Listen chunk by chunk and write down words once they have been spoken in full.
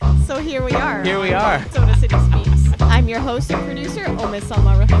So here we are. Here we are. Soda City Speaks. I'm your host and producer, Omis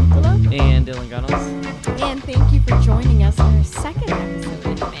Salma Rahimtullah. And Dylan Gunnels. And thank you for joining us on our second episode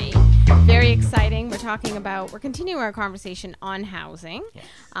in May. Very exciting. We're continuing our conversation on housing.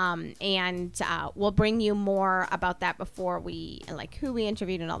 Yes. And we'll bring you more about that before who we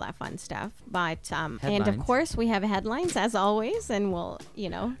interviewed and all that fun stuff. But, and of course, we have headlines as always, and we'll,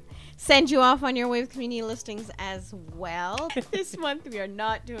 send you off on your way with community listings as well. This month we are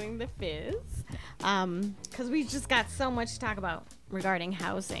not doing the fizz because we just got so much to talk about regarding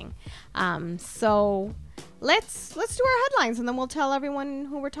housing. So let's do our headlines and then we'll tell everyone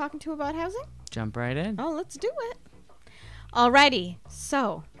who we're talking to about housing. Jump right in. Oh, let's do it. Alrighty.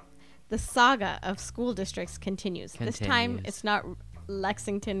 So the saga of school districts continues. This time it's not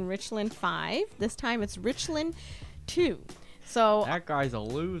Lexington Richland 5. This time it's Richland 2. So that guy's a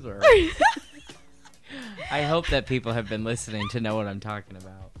loser. I hope that people have been listening to know what I'm talking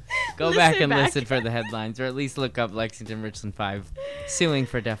about. Go back and listen for the headlines, or at least look up Lexington Richland 5 suing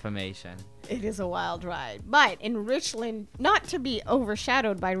for defamation. It is a wild ride. But in Richland, not to be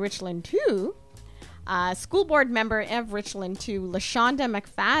overshadowed by Richland 2, school board member of Richland 2, LaShonda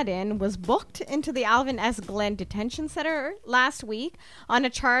McFadden, was booked into the Alvin S. Glenn Detention Center last week on a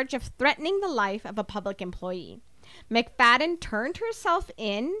charge of threatening the life of a public employee. McFadden turned herself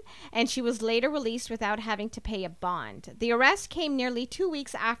in, and she was later released without having to pay a bond. The arrest came nearly 2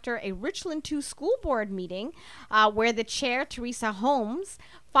 weeks after a Richland 2 school board meeting where the chair, Teresa Holmes,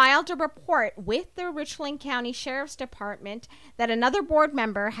 filed a report with the Richland County Sheriff's Department that another board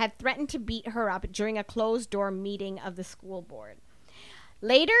member had threatened to beat her up during a closed-door meeting of the school board.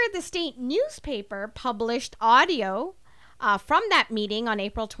 Later, the state newspaper published audio from that meeting on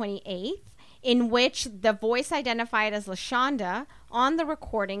April 28th, in which the voice identified as LaShonda on the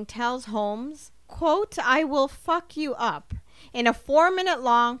recording tells Holmes, quote, "I will fuck you up," in a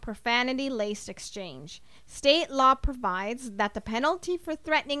 4-minute-long profanity-laced exchange. State law provides that the penalty for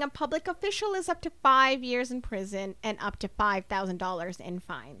threatening a public official is up to 5 years in prison and up to $5,000 in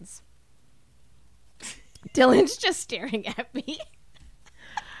fines. Dylan's just staring at me.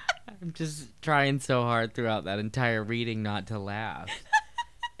 I'm just trying so hard throughout that entire reading not to laugh.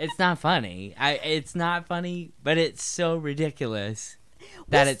 It's not funny. It's not funny, but it's so ridiculous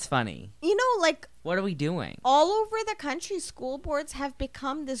that it's funny. What are we doing? All over the country, school boards have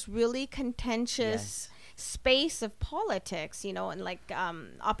become this really contentious space of politics, and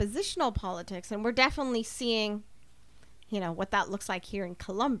oppositional politics. And we're definitely seeing, what that looks like here in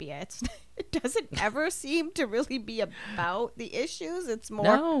Columbia. It doesn't ever seem to really be about the issues. It's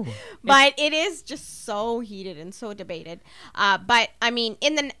more, but it is just so heated and so debated. But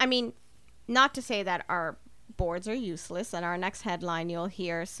not to say that our boards are useless. In our next headline, you'll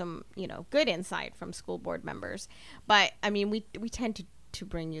hear some, good insight from school board members. But we tend to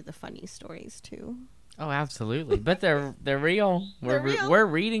bring you the funny stories too. Oh, absolutely. But they're real. We're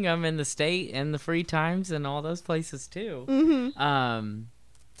reading them in the State and the Free Times and all those places too. Mm-hmm.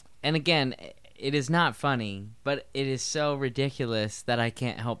 And again, it is not funny, but it is so ridiculous that I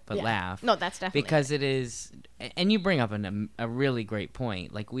can't help but laugh. No, that's definitely because it is. And you bring up a really great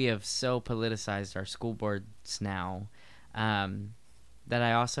point. Like, we have so politicized our school boards now that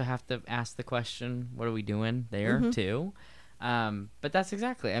I also have to ask the question, what are we doing there too? But that's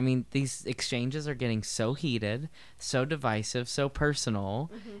exactly. These exchanges are getting so heated, so divisive, so personal,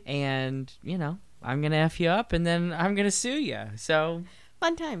 and I'm gonna F you up, and then I'm gonna sue you. So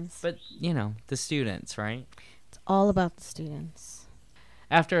fun times. But the students, right? It's all about the students.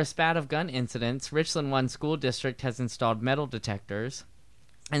 After a spat of gun incidents, Richland 1 School District has installed metal detectors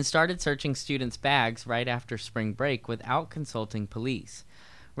and started searching students' bags right after spring break without consulting police.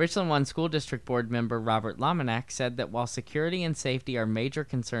 Richland 1 School District Board member Robert Lominack said that while security and safety are major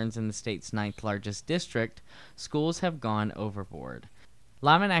concerns in the state's 9th largest district, schools have gone overboard.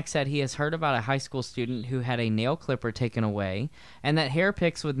 Lominack said he has heard about a high school student who had a nail clipper taken away and that hair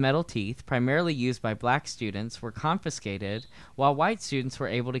picks with metal teeth, primarily used by black students, were confiscated while white students were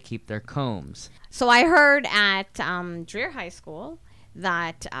able to keep their combs. So I heard at Dreher High School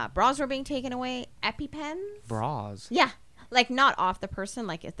that bras were being taken away, EpiPens. Bras? Yeah. Like, not off the person,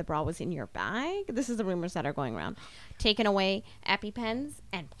 like if the bra was in your bag. This is the rumors that are going around. Taken away EpiPens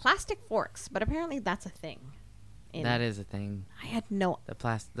and plastic forks. But apparently that's a thing. That is a thing. I had no...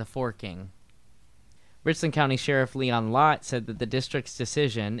 The forking. Richland County Sheriff Leon Lott said that the district's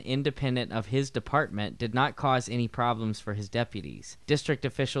decision, independent of his department, did not cause any problems for his deputies. District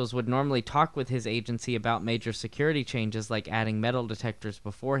officials would normally talk with his agency about major security changes like adding metal detectors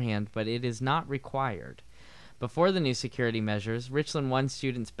beforehand, but it is not required. Before the new security measures, Richland 1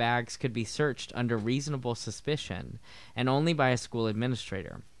 students' bags could be searched under reasonable suspicion and only by a school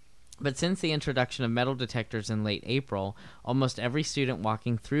administrator. But since the introduction of metal detectors in late April, almost every student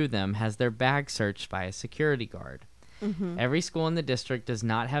walking through them has their bag searched by a security guard. Every school in the district does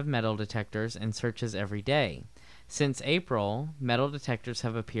not have metal detectors and searches every day. Since April, metal detectors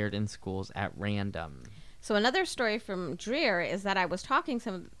have appeared in schools at random. So another story from Dreer is that I was talking,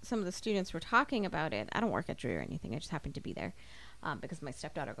 some of the students were talking about it. I don't work at Dreer or anything. I just happened to be there because my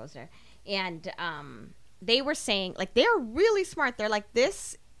stepdaughter goes there. And they were saying, like, they're really smart. They're like,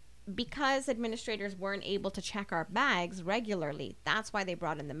 this, because administrators weren't able to check our bags regularly, that's why they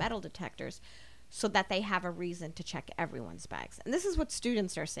brought in the metal detectors, so that they have a reason to check everyone's bags. And this is what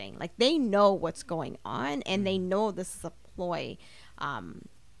students are saying. Like, they know what's going on, and they know this is a ploy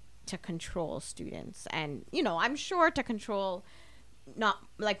to control students. And, you know, I'm sure to control not,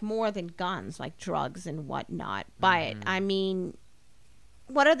 like, more than guns, like drugs and whatnot. But, I mean,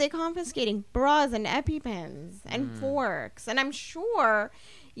 what are they confiscating? Bras and EpiPens and forks. And I'm sure,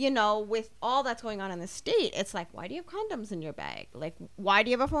 you know, with all that's going on in the state, it's like, why do you have condoms in your bag? Like, why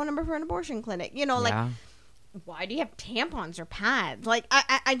do you have a phone number for an abortion clinic? You know, like, why do you have tampons or pads? Like,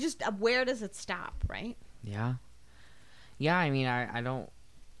 I just, where does it stop, right? Yeah. Yeah, I mean, I don't,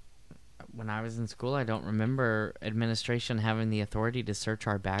 when I was in school, I don't remember administration having the authority to search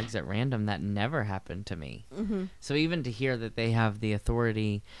our bags at random. That never happened to me. So even to hear that they have the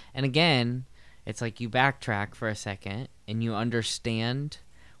authority, and again, it's like you backtrack for a second and you understand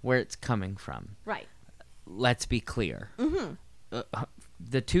where it's coming from. Right. Let's be clear.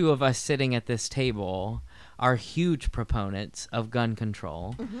 The two of us sitting at this table are huge proponents of gun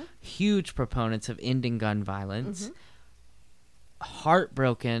control, huge proponents of ending gun violence,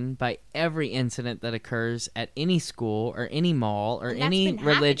 heartbroken by every incident that occurs at any school or any mall or any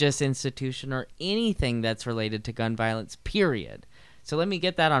religious institution or anything that's related to gun violence, period. So let me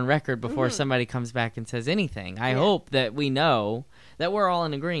get that on record before somebody comes back and says anything. I hope that we know that we're all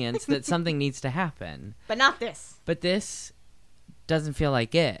in agreement that something needs to happen. But not this. But this doesn't feel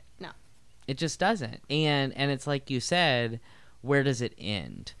like it. No. It just doesn't. And it's like you said, where does it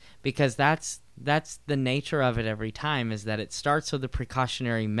end? Because that's the nature of it every time, is that it starts with a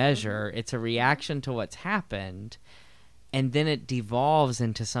precautionary measure. It's a reaction to what's happened, and then it devolves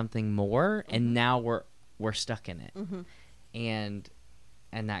into something more, and now we're stuck in it. And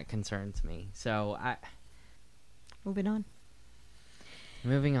that concerns me. So Moving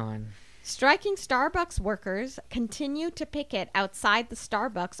on. Striking Starbucks workers continue to picket outside the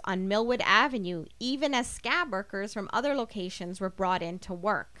Starbucks on Millwood Avenue, even as scab workers from other locations were brought in to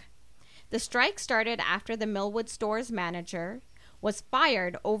work. The strike started after the Millwood store's manager was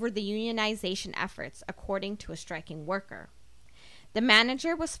fired over the unionization efforts, according to a striking worker. The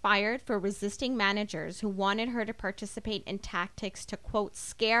manager was fired for resisting managers who wanted her to participate in tactics to, quote,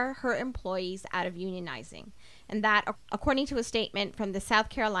 scare her employees out of unionizing. And that, according to a statement from the South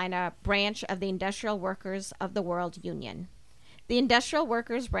Carolina branch of the Industrial Workers of the World Union. The Industrial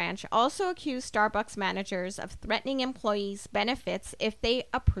Workers branch also accused Starbucks managers of threatening employees' benefits if they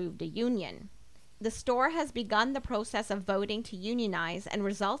approved a union. The store has begun the process of voting to unionize, and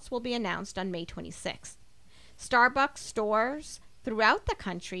results will be announced on May 26th. Starbucks stores throughout the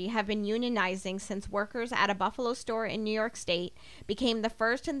country have been unionizing since workers at a Buffalo store in New York State became the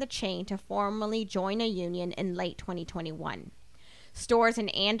first in the chain to formally join a union in late 2021. Stores in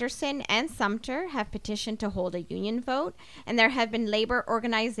Anderson and Sumter have petitioned to hold a union vote, and there have been labor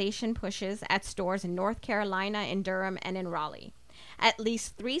organization pushes at stores in North Carolina, in Durham, and in Raleigh. At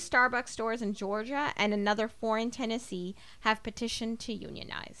least 3 Starbucks stores in Georgia and another 4 in Tennessee have petitioned to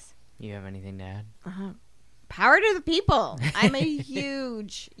unionize. You have anything to add? Power to the people. I'm a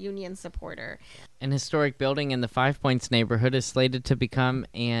huge union supporter. An historic building in the Five Points neighborhood is slated to become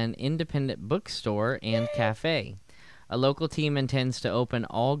an independent bookstore and cafe. A local team intends to open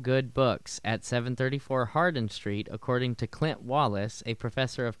All Good Books at 734 Hardin Street, according to Clint Wallace, a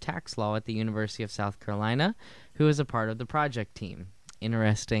professor of tax law at the University of South Carolina, who is a part of the project team.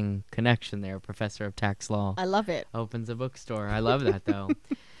 Interesting connection there, professor of tax law. I love it. Opens a bookstore. I love that, though.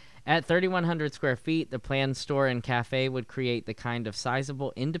 At 3,100 square feet, the planned store and cafe would create the kind of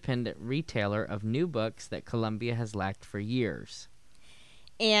sizable independent retailer of new books that Columbia has lacked for years.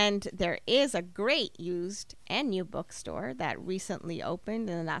 And there is a great used and new bookstore that recently opened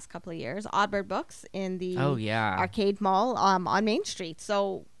in the last couple of years, Oddbird Books, in the Arcade Mall on Main Street.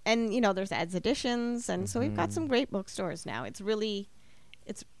 So, and, you know, there's Ed's Editions, and so we've got some great bookstores now. It's really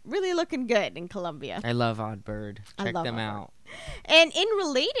looking good in Columbia. I love Oddbird. Check them out. And in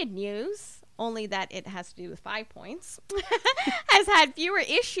related news, only that it has to do with 5 Points, has had fewer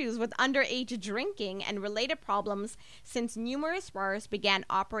issues with underage drinking and related problems since numerous bars began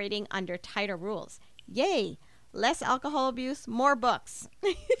operating under tighter rules. Yay! less alcohol abuse, more books.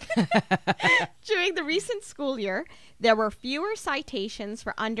 During the recent school year, there were fewer citations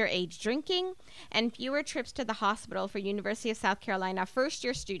for underage drinking and fewer trips to the hospital for University of South Carolina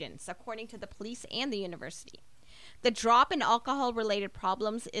first-year students, according to the police and the university. The drop in alcohol-related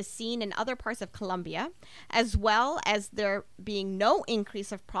problems is seen in other parts of Columbia, as well as there being no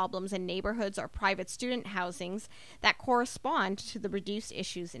increase of problems in neighborhoods or private student housings that correspond to the reduced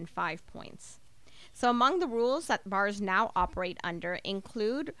issues in 5 Points. So among the rules that bars now operate under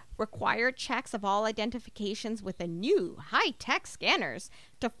include required checks of all identifications with the new high-tech scanners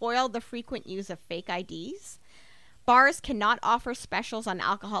to foil the frequent use of fake IDs. Bars cannot offer specials on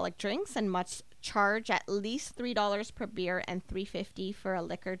alcoholic drinks and must charge at least $3 per beer and $3.50 for a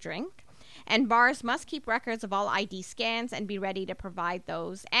liquor drink. And bars must keep records of all ID scans and be ready to provide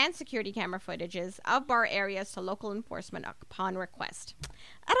those and security camera footages of bar areas to local enforcement upon request.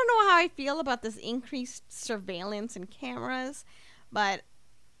 I don't know how I feel about this increased surveillance and cameras, but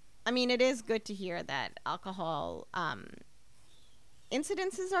I mean, it is good to hear that alcohol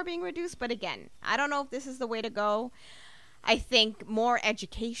incidences are being reduced. But again, I don't know if this is the way to go. I think more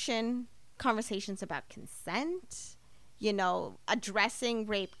education, conversations about consent, addressing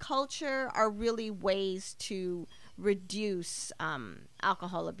rape culture are really ways to reduce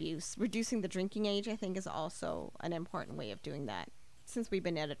alcohol abuse. Reducing the drinking age, I think, is also an important way of doing that. Since we've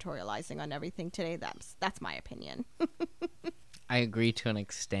been editorializing on everything today, that's my opinion. I agree to an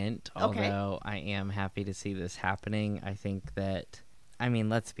extent, although I am happy to see this happening. I think that,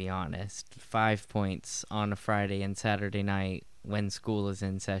 let's be honest, 5 Points on a Friday and Saturday night when school is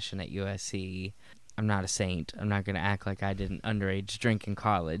in session at USC. I'm not a saint. I'm not going to act like I didn't underage drink in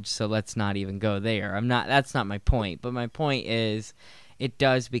college, so let's not even go there. That's not my point. But my point is it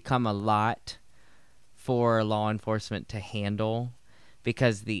does become a lot for law enforcement to handle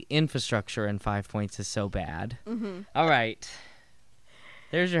because the infrastructure in 5 Points is so bad. Mm-hmm. All right.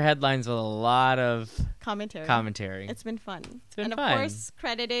 There's your headlines with a lot of commentary. It's been fun. And of course,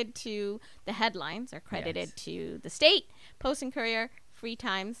 credited to the headlines are credited to the State, Post and Courier, Free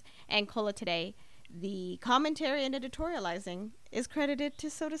Times, and Cola Today. The commentary and editorializing is credited to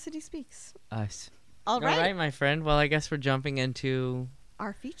Soda City Speaks. Us. All right, my friend. Well, I guess we're jumping into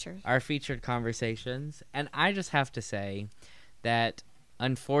our features. Our featured conversations. And I just have to say that,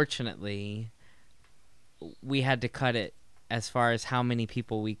 unfortunately, we had to cut it as far as how many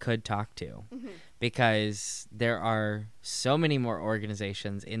people we could talk to, because there are so many more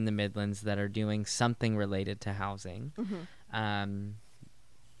organizations in the Midlands that are doing something related to housing.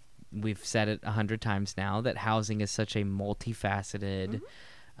 We've said it 100 times now that housing is such a multifaceted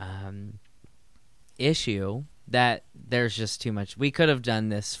issue that there's just too much. We could have done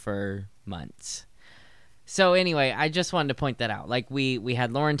this for months. So anyway, I just wanted to point that out. Like we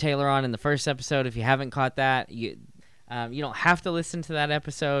had Lauren Taylor on in the first episode. If you haven't caught that, you don't have to listen to that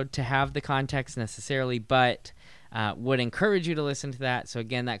episode to have the context necessarily, but would encourage you to listen to that. So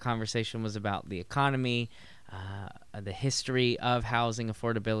again, that conversation was about the economy, the history of housing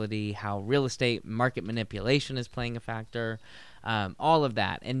affordability, how real estate market manipulation is playing a factor, all of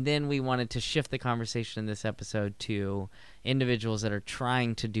that. And then we wanted to shift the conversation in this episode to individuals that are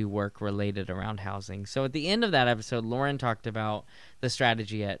trying to do work related around housing. So at the end of that episode, Lauren talked about the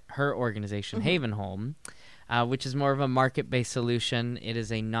strategy at her organization, Haven Home, which is more of a market-based solution. It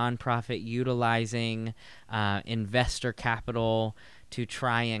is a nonprofit utilizing investor capital to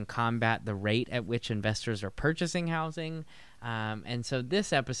try and combat the rate at which investors are purchasing housing. And so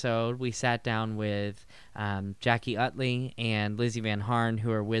this episode, we sat down with Jackie Utley and Lizzie Van Harn,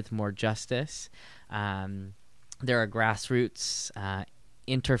 who are with More Justice. They're a grassroots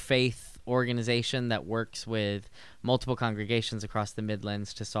interfaith organization that works with multiple congregations across the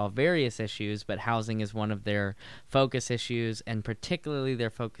Midlands to solve various issues, but housing is one of their focus issues, and particularly they're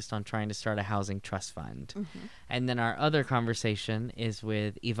focused on trying to start a housing trust fund. And then our other conversation is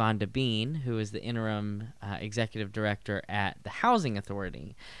with Yvonne DeBean, who is the interim executive director at the Housing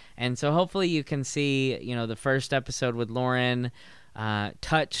Authority. And so hopefully you can see, the first episode with Lauren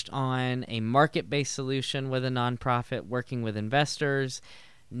touched on a market-based solution with a nonprofit working with investors.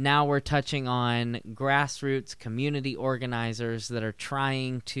 Now we're touching on grassroots community organizers that are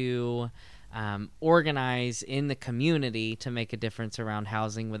trying to organize in the community to make a difference around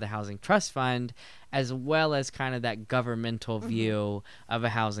housing with a housing trust fund, as well as kind of that governmental view of a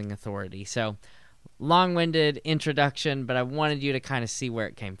housing authority. So long-winded introduction, but I wanted you to kind of see where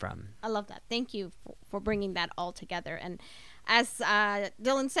it came from. I love that. Thank you for bringing that all together. And as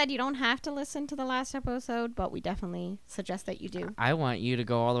Dylan said, you don't have to listen to the last episode, but we definitely suggest that you do. I want you to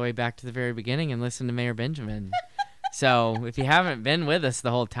go all the way back to the very beginning and listen to Mayor Benjamin. So if you haven't been with us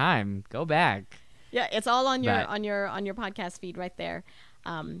the whole time, go back. Yeah, it's all on your But- on your podcast feed right there.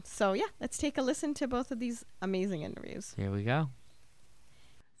 So yeah, let's take a listen to both of these amazing interviews. Here we go.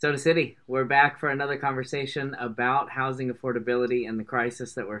 Soda City, we're back for another conversation about housing affordability and the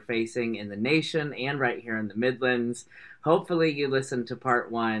crisis that we're facing in the nation and right here in the Midlands. Hopefully you listened to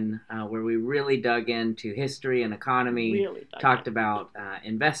part one, where we really dug into history and economy, talked about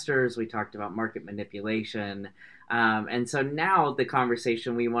investors, we talked about market manipulation. And so now the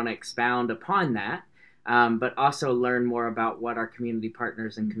conversation, we want to expound upon that, but also learn more about what our community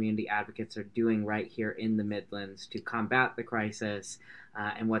partners and community advocates are doing right here in the Midlands to combat the crisis.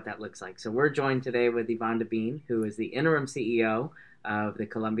 And what that looks like. So we're joined today with Yvonne Bean, who is the interim CEO of the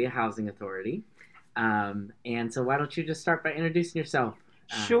Columbia Housing Authority. And so why don't you just start by introducing yourself?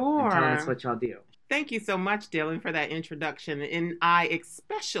 Sure. And telling us what y'all do. Thank you so much, Dylan, for that introduction. And I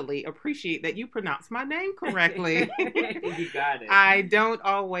especially appreciate that you pronounced my name correctly. You got it. I don't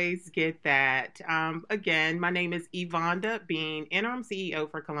always get that. Again, my name is Yvonne Bean, interim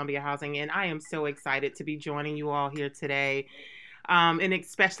CEO for Columbia Housing, and I am so excited to be joining you all here today. And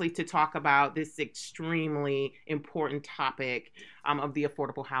especially to talk about this extremely important topic of the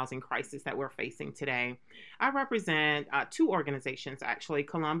affordable housing crisis that we're facing today. I represent two organizations, actually,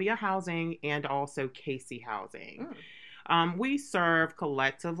 Columbia Housing and also Casey Housing. We serve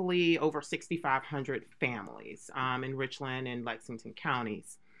collectively over 6,500 families in Richland and Lexington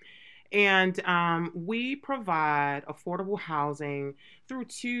counties. And we provide affordable housing through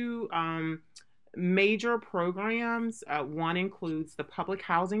two major programs. One includes the public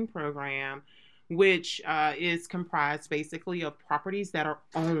housing program, which is comprised basically of properties that are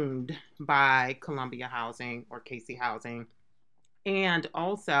owned by Columbia Housing or Casey Housing. And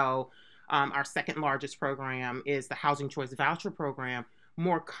also, our second largest program is the Housing Choice Voucher Program,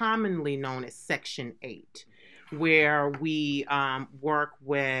 more commonly known as Section 8, where we work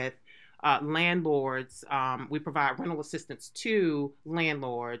with landlords. We provide rental assistance to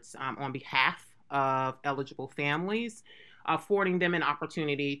landlords on behalf of eligible families, affording them an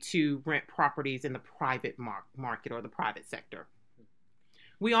opportunity to rent properties in the private market or the private sector.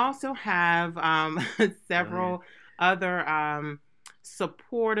 We also have several other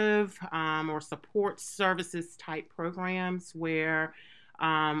supportive or support services type programs where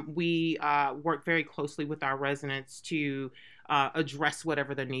we work very closely with our residents to address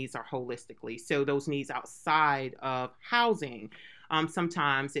whatever their needs are holistically. So those needs outside of housing,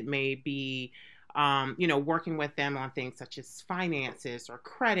 sometimes it may be working with them on things such as finances or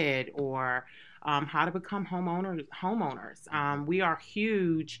credit or how to become homeowners. We are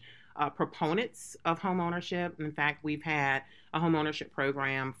huge proponents of homeownership. In fact, we've had a homeownership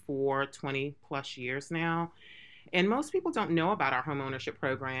program for 20 plus years now. And most people don't know about our homeownership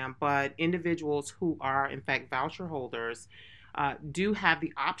program, but individuals who are, in fact, voucher holders do have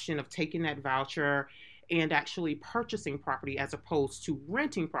the option of taking that voucher and actually purchasing property as opposed to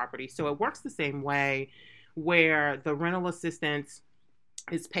renting property. So it works the same way, where the rental assistance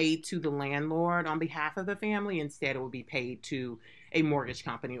is paid to the landlord on behalf of the family. Instead, it will be paid to a mortgage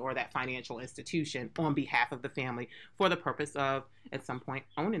company or that financial institution on behalf of the family for the purpose of, at some point,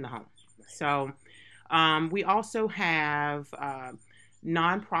 owning the home. So we also have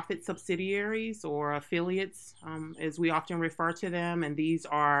nonprofit subsidiaries or affiliates, as we often refer to them, and these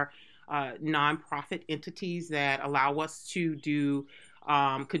are nonprofit entities that allow us to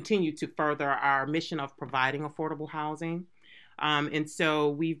continue to further our mission of providing affordable housing. And so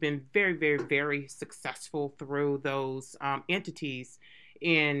we've been very, very, very successful through those entities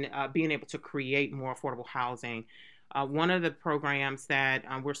in being able to create more affordable housing. One of the programs that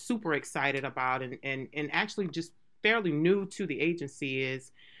we're super excited about and actually just fairly new to the agency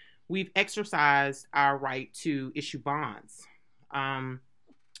is we've exercised our right to issue bonds.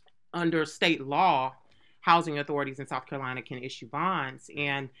 Under state law, housing authorities in South Carolina can issue bonds,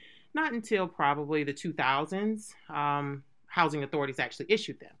 and not until probably the 2000s, housing authorities actually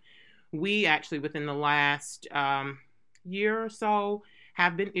issued them. We actually, within the last year or so,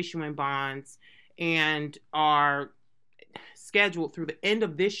 have been issuing bonds and are scheduled through the end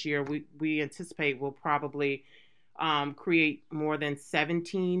of this year. We anticipate we'll probably create more than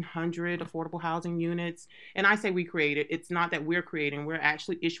 1,700 affordable housing units. And I say we create it. It's not that we're creating. We're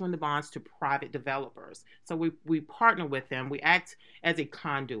actually issuing the bonds to private developers. So we partner with them. We act as a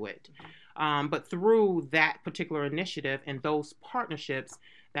conduit. But through that particular initiative and those partnerships,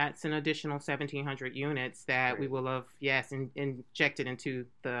 that's an additional 1,700 units that we will have, injected into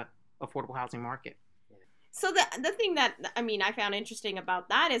the affordable housing market. So the thing that, I found interesting about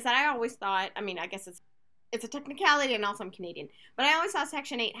that is that I always thought, I guess it's a technicality and also I'm Canadian, but I always thought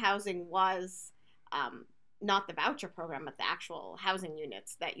Section 8 housing was not the voucher program, but the actual housing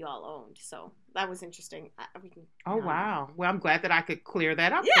units that you all owned. So that was interesting. Oh, wow. Well, I'm glad that I could clear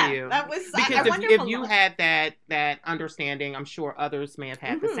that up for you. That was because if you had that understanding, I'm sure others may have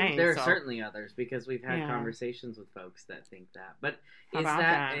had the same. There are certainly others, because we've had conversations with folks that think that. But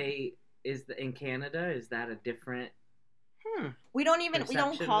in Canada, is that a different? We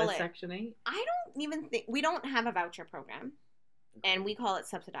don't call it Section 8. I don't even think we don't have a voucher program, and we call it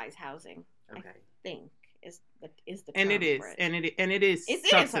subsidized housing. Okay. I think is the term and it is for it. and it is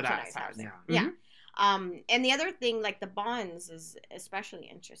subsidized housing. Yeah. And the other thing, like the bonds, is especially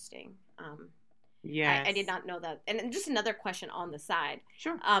interesting. I did not know that. And just another question on the side.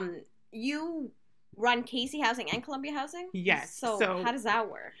 Sure. You run Casey Housing and Columbia Housing? Yes. So how does that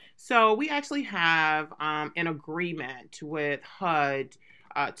work? So we actually have an agreement with HUD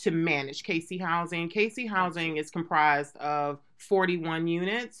to manage Casey Housing. Casey Housing is comprised of 41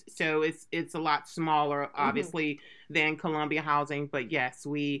 units, so it's a lot smaller, obviously, than Columbia Housing. But yes,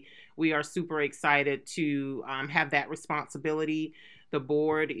 we are super excited to have that responsibility. The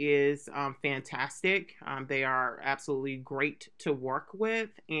board is fantastic. They are absolutely great to work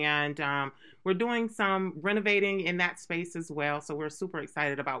with, and we're doing some renovating in that space as well. So we're super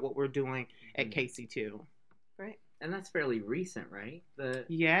excited about what we're doing at Casey too. Great. And that's fairly recent, right? The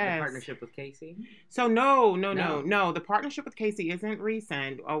partnership with Casey? So no. The partnership with Casey isn't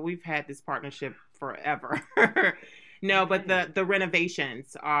recent. Oh, we've had this partnership forever. No, but the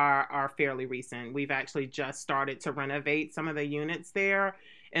renovations are fairly recent. We've actually just started to renovate some of the units there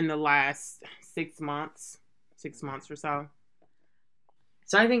in the last 6 months or so.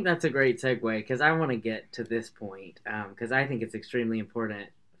 So I think that's a great segue, because I want to get to this point, because I think it's extremely important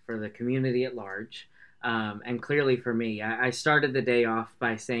for the community at large. And clearly for me, I started the day off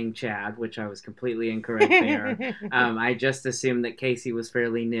by saying Chad, which I was completely incorrect there. I just assumed that Casey was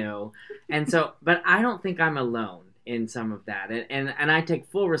fairly new. And so, but I don't think I'm alone in some of that. And I take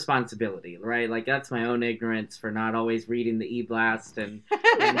full responsibility, right? Like, that's my own ignorance for not always reading the e-blast and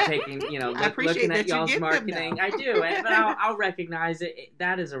taking, looking at y'all's marketing. I do, but I'll recognize it.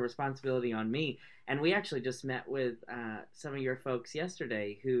 That is a responsibility on me. And we actually just met with some of your folks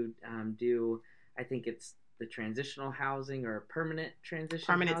yesterday who do, I think it's the transitional housing or permanent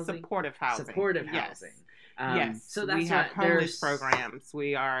housing? Supportive housing. Supportive housing. Yes. So that's we have homeless programs.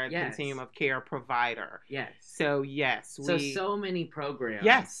 We are a continuum of care provider. Yes. So yes. So many programs.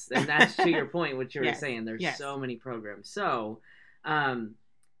 Yes. And that's to your point, what you were saying. There's so many programs. So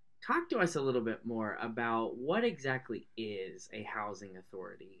talk to us a little bit more about what exactly is a housing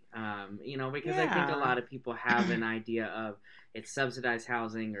authority. Because I think a lot of people have an idea of it's subsidized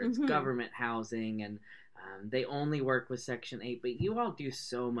housing or it's government housing, and they only work with Section 8, but you all do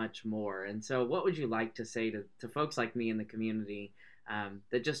so much more. And so what would you like to say to folks like me in the community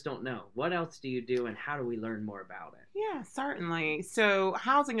that just don't know? What else do you do, and how do we learn more about it? Yeah, certainly. So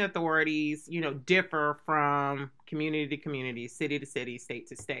housing authorities, differ from community to community, city to city, state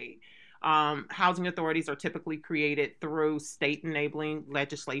to state. Housing authorities are typically created through state enabling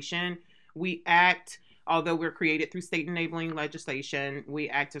legislation. Although we're created through state enabling legislation, we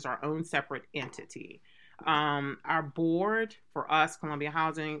act as our own separate entity. Our board, for us, Columbia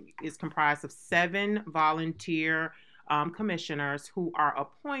Housing, is comprised of 7 volunteer commissioners who are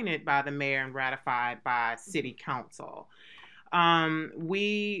appointed by the mayor and ratified by city council.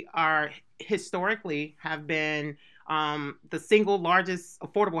 We are historically have been the single largest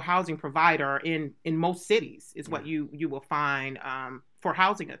affordable housing provider in most cities, is what you will find for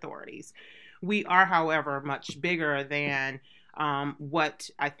housing authorities. We are, however, much bigger than what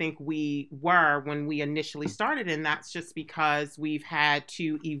I think we were when we initially started, and that's just because we've had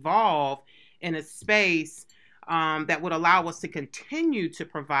to evolve in a space that would allow us to continue to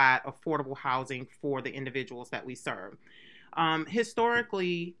provide affordable housing for the individuals that we serve.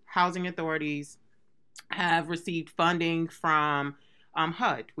 Historically, housing authorities have received funding from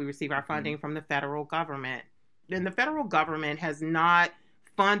HUD. We receive our funding from the federal government. And the federal government has not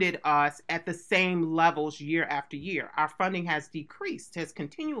funded us at the same levels year after year. Our funding has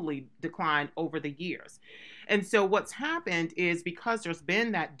continually declined over the years. And so what's happened is, because there's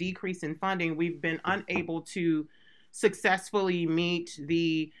been that decrease in funding, we've been unable to successfully meet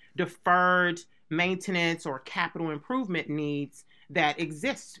the deferred maintenance or capital improvement needs that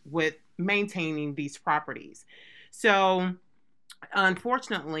exist with maintaining these properties. So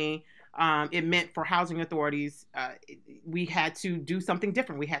unfortunately, it meant for housing authorities, we had to do something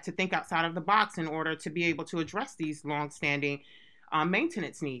different. We had to think outside of the box in order to be able to address these longstanding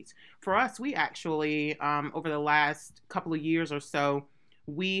maintenance needs. For us, we actually, over the last couple of years or so,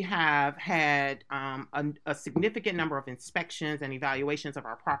 we have had a significant number of inspections and evaluations of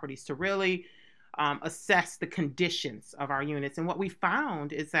our properties to really assess the conditions of our units. And what we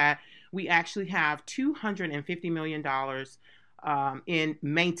found is that we actually have $250 million in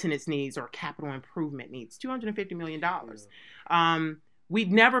maintenance needs or capital improvement needs. $250 million.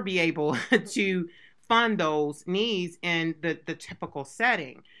 We'd never be able to fund those needs in the typical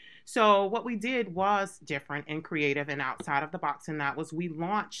setting. So what we did was different and creative and outside of the box, and that was we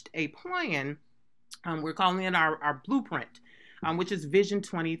launched a plan. We're calling it our blueprint, which is Vision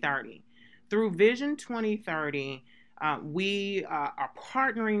 2030. Through Vision 2030, we are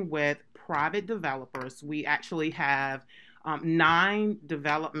partnering with private developers. We actually have 9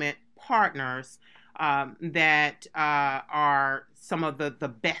 development partners that are some of the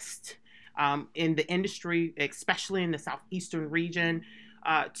best in the industry, especially in the southeastern region,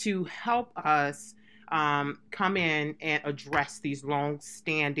 to help us come in and address these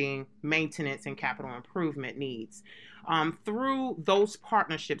long-standing maintenance and capital improvement needs. Through those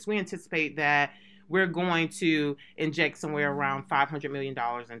partnerships, we anticipate that we're going to inject somewhere around $500 million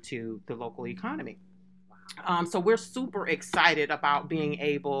into the local economy. So we're super excited about being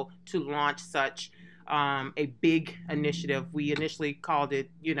able to launch such a big initiative. We initially called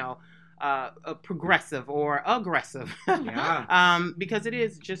it, a progressive or aggressive, because it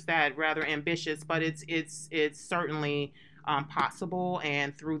is just that, rather ambitious, but it's certainly possible.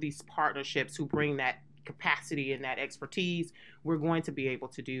 And through these partnerships who bring that capacity and that expertise, we're going to be able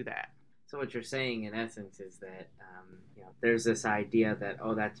to do that. So what you're saying, in essence, is that there's this idea that,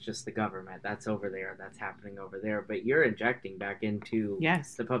 that's just the government, that's over there, that's happening over there, but you're injecting back into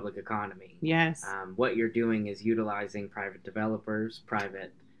the public economy. Yes. What you're doing is utilizing private developers,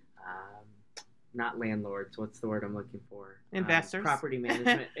 not landlords, what's the word I'm looking for? Investors. Property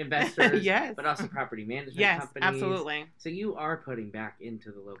management, investors, yes. But also property management yes, companies. Absolutely. So you are putting back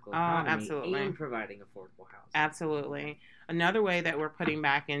into the local economy absolutely. And providing affordable housing. Absolutely. Another way that we're putting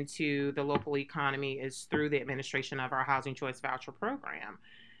back into the local economy is through the administration of our Housing Choice Voucher Program.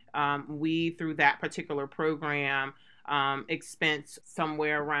 We, through that particular program, expense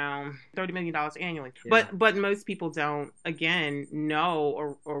somewhere around $30 million annually. Yeah. But most people don't, again,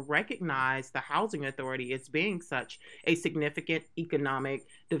 know or recognize the Housing Authority as being such a significant economic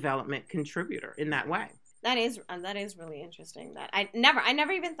development contributor in that way. That is really interesting. That I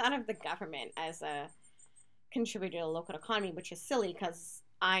never even thought of the government as a contributor to the local economy, which is silly because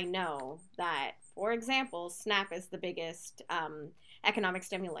I know that, for example, SNAP is the biggest economic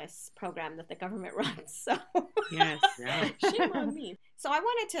stimulus program that the government runs. So yes, shame on me. So I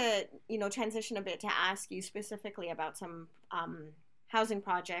wanted to, transition a bit to ask you specifically about some housing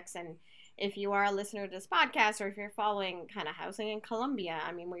projects. And if you are a listener to this podcast, or if you're following kind of housing in Columbia,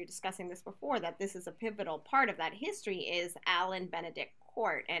 we were discussing this before, that this is a pivotal part of that history is Allen Benedict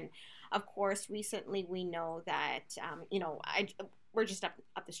Court. And of course, recently we know that, we're just up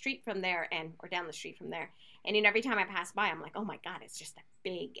the street from there or down the street from there. And every time I pass by, I'm like, oh my God, it's just a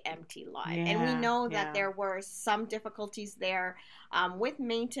big empty lot. Yeah, and we know that there were some difficulties there with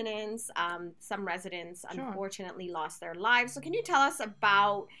maintenance. Some residents, unfortunately, lost their lives. So can you tell us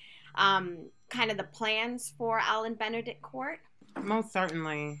about kind of the plans for Allen Benedict Court? Most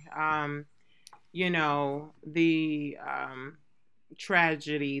certainly. The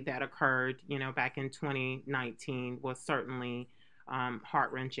tragedy that occurred, back in 2019 was certainly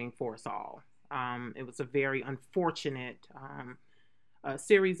heart-wrenching for us all. It was a very unfortunate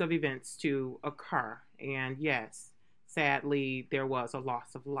series of events to occur. And yes, sadly, there was a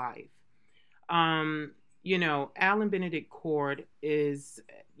loss of life. Allen Benedict Court was,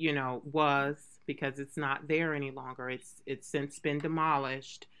 because it's not there any longer, it's since been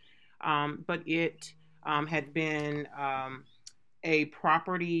demolished, but it had been a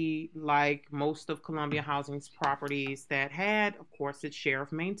property like most of Columbia Housing's properties that had, of course, its share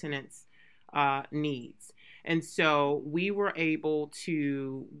of maintenance needs. And so we were able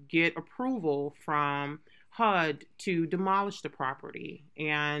to get approval from HUD to demolish the property.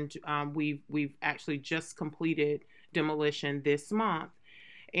 And we've actually just completed demolition this month.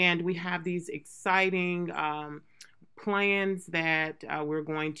 And we have these exciting plans that we're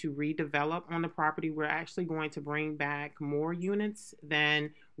going to redevelop on the property. We're actually going to bring back more units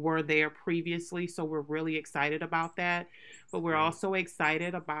than were there previously. So we're really excited about that. But we're also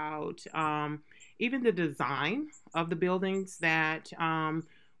excited about even the design of the buildings that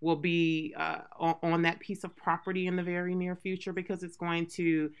will be on that piece of property in the very near future, because it's going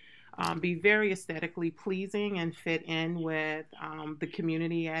to be very aesthetically pleasing and fit in with the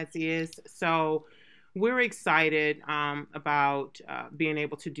community as is. So we're excited about being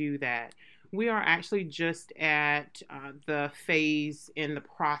able to do that. We are actually just at the phase in the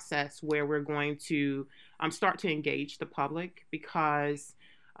process where we're going to start to engage the public, because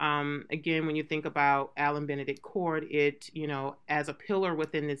Again, when you think about Allen Benedict Court, it, as a pillar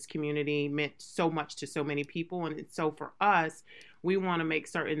within this community, meant so much to so many people. And so for us, we want to make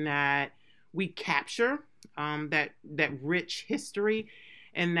certain that we capture that rich history,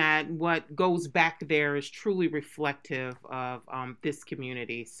 and that what goes back there is truly reflective of this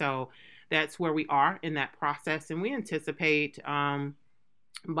community. So that's where we are in that process. And we anticipate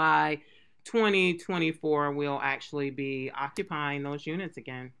by 2024, we'll actually be occupying those units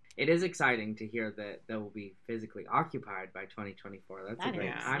again. It is exciting to hear that they will be physically occupied by 2024. That's a great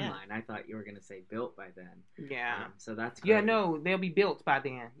timeline. Yeah. I thought you were going to say built by then. Yeah. So that's great. Yeah, no, they'll be built by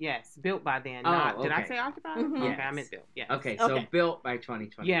then. Yes, built by then. Okay. Did I say occupied? Mm-hmm. Yes. Okay, I meant built. Yes. Okay, so built by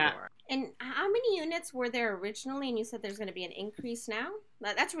 2024. Yeah. And how many units were there originally? And you said there's going to be an increase now?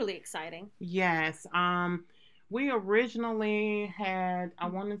 That's really exciting. Yes. We originally had, I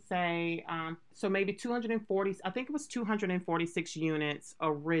want to say, so maybe 240, I think it was 246 units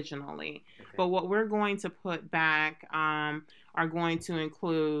originally. Okay. But what we're going to put back are going to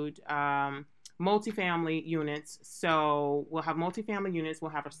include multifamily units. So we'll have multifamily units.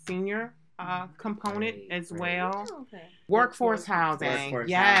 We'll have a senior component as well. Oh, okay. Workforce housing.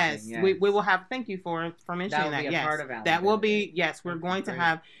 Yes. We will have, thank you for mentioning that. Yes. Part of Allen that will be, yes, we're going to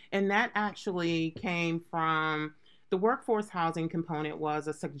have, and that actually came from, the workforce housing component was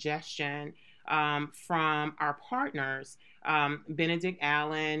a suggestion from our partners, Benedict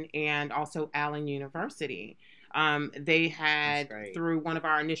Allen and also Allen University. They had, through one of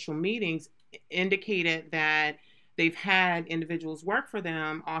our initial meetings, indicated that they've had individuals work for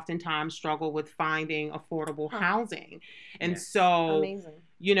them oftentimes struggle with finding affordable housing. And so, amazing.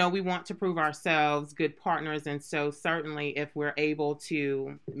 We want to prove ourselves good partners. And so certainly if we're able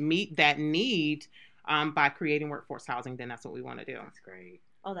to meet that need by creating workforce housing, then that's what we want to do. That's great.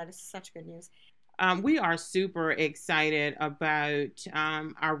 Oh, that is such good news. We are super excited about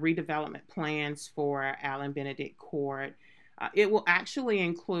our redevelopment plans for Allen Benedict Court. It will actually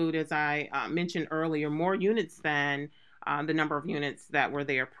include, as I mentioned earlier, more units than the number of units that were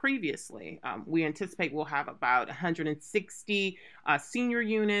there previously. We anticipate we'll have about 160 senior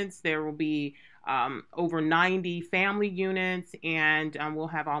units. There will be over 90 family units, and we'll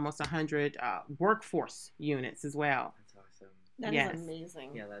have almost 100 workforce units as well. That's awesome. That is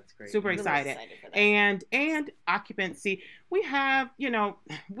amazing. Yeah, that's great. Super excited. For that. And occupancy. We have,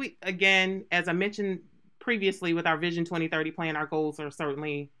 we, again, as I mentioned previously with our Vision 2030 plan, our goals are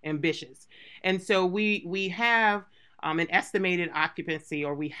certainly ambitious. And so we have an estimated occupancy,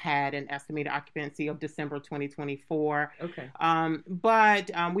 or we had an estimated occupancy of December 2024. Okay.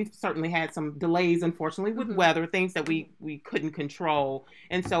 But we've certainly had some delays, unfortunately, with weather, things that we couldn't control.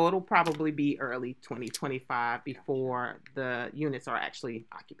 And so it'll probably be early 2025 before the units are actually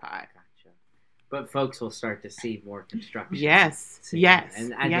occupied. But folks will start to see more construction. Yes.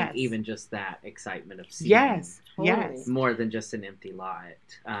 And I think even just that excitement of seeing more than just an empty lot.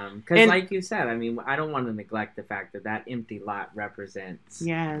 Because like you said, I mean, I don't want to neglect the fact that empty lot represents,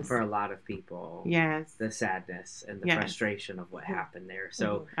 for a lot of people, the sadness and the frustration of what happened there.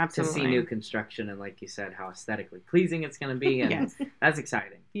 So to see new construction and, like you said, how aesthetically pleasing it's going to be, and that's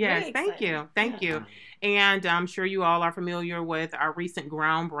exciting. Yes, thank you. And I'm sure you all are familiar with our recent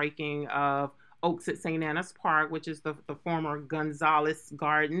groundbreaking of Oaks at St. Anna's Park, which is the former Gonzalez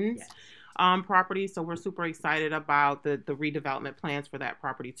Gardens property. So we're super excited about the redevelopment plans for that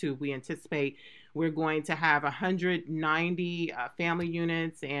property too. We anticipate we're going to have 190 family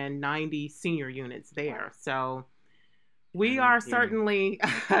units and 90 senior units there. So we are certainly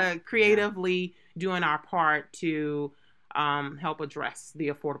creatively doing our part to help address the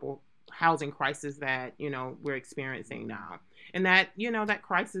affordable housing crisis that, we're experiencing now. And that, that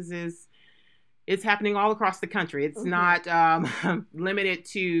crisis it's happening all across the country. It's not limited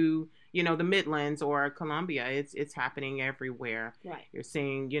to, the Midlands or Columbia. It's happening everywhere. Right. You're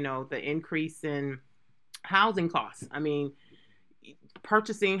seeing, the increase in housing costs. I mean,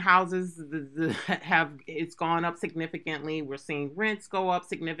 purchasing houses it's gone up significantly. We're seeing rents go up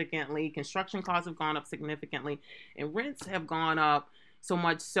significantly. Construction costs have gone up significantly, and rents have gone up so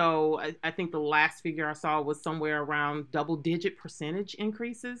much so, I think the last figure I saw was somewhere around double-digit percentage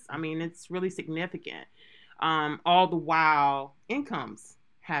increases. I mean, it's really significant. All the while, incomes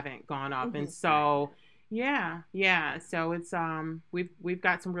haven't gone up, and so, So it's we've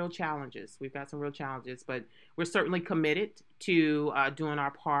got some real challenges. But we're certainly committed to doing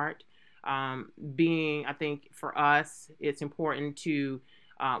our part. I think for us, it's important to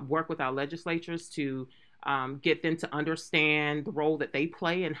work with our legislatures to get them to understand the role that they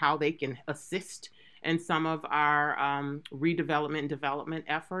play and how they can assist in some of our redevelopment and development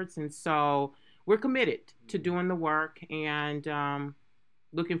efforts. And so we're committed to doing the work, and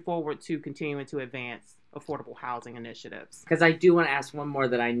looking forward to continuing to advance affordable housing initiatives. Because I do want to ask one more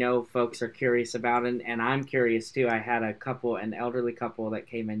that I know folks are curious about, and I'm curious too. I had an elderly couple that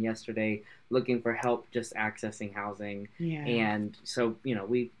came in yesterday looking for help just accessing housing. Yeah. And so,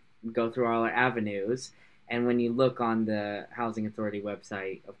 we go through all our avenues. And when you look on the Housing Authority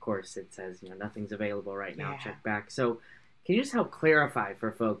website, of course, it says, nothing's available right now, check back. So can you just help clarify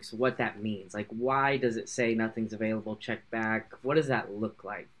for folks what that means? Like, why does it say nothing's available, check back? What does that look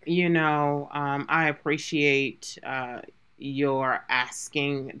like? I appreciate your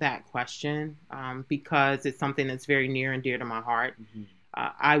asking that question because it's something that's very near and dear to my heart. Mm-hmm.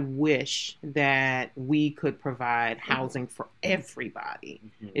 I wish that we could provide housing for everybody.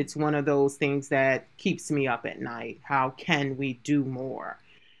 Mm-hmm. It's one of those things that keeps me up at night. How can we do more?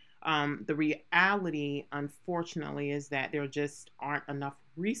 The reality, unfortunately, is that there just aren't enough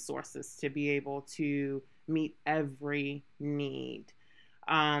resources to be able to meet every need.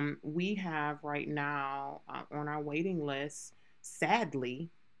 We have right now on our waiting list, sadly,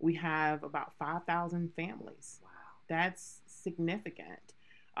 we have about 5,000 families. Wow. That's significant.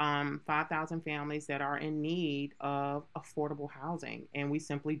 5,000 families that are in need of affordable housing, and we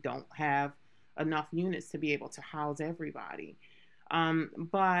simply don't have enough units to be able to house everybody.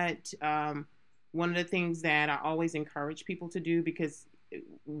 But one of the things that I always encourage people to do, because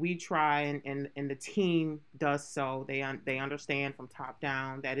we try and the team does so, they understand from top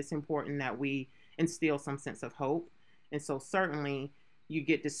down that it's important that we instill some sense of hope. And so certainly you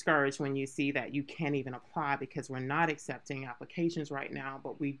get discouraged when you see that you can't even apply because we're not accepting applications right now,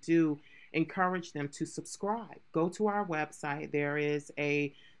 but we do encourage them to subscribe. Go to our website. There is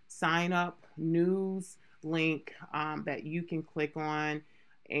a sign up news link that you can click on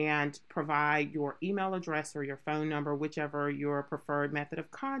and provide your email address or your phone number, whichever your preferred method of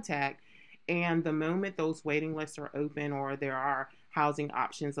contact. And the moment those waiting lists are open or there are housing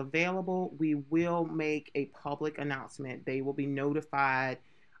options available, we will make a public announcement. They will be notified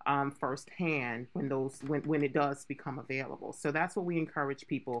firsthand when it does become available. So that's what we encourage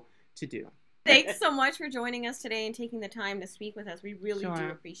people to do. Thanks so much for joining us today and taking the time to speak with us. We really do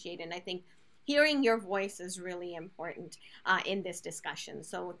appreciate it. And I think hearing your voice is really important in this discussion.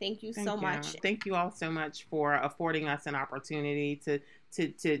 So thank you so much. Thank you all so much for affording us an opportunity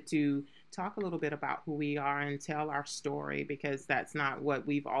to talk a little bit about who we are and tell our story, because that's not what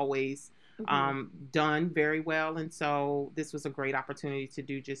we've always done very well. And so this was a great opportunity to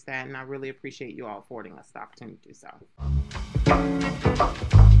do just that. And I really appreciate you all affording us the opportunity to do so.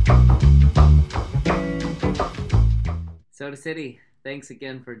 Soda City, thanks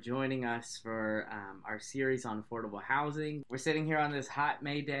again for joining us for our series on affordable housing. We're sitting here on this hot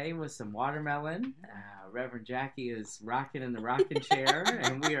May day with some watermelon. Reverend Jackie is rocking in the rocking chair,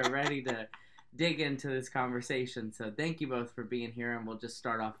 and we are ready to dig into this conversation. So thank you both for being here, and we'll just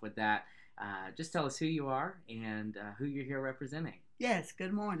start off with that. Just tell us who you are and who you're here representing. Yes,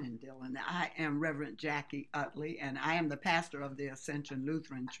 good morning, Dylan. I am Reverend Jackie Utley, and I am the pastor of the Ascension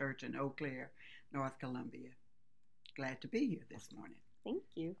Lutheran Church in Eau Claire, North Columbia. Glad to be here this morning. Thank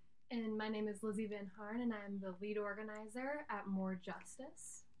you. And my name is Lizzie Van Harn, and I'm the lead organizer at More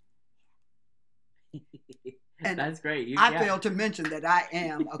Justice. And that's great. I failed to mention that I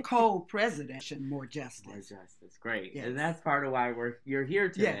am a co-president in More Justice. More Justice, great. Yes. And that's part of why you're here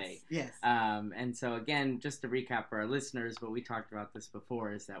today. Yes. And so again, just to recap for our listeners, what we talked about this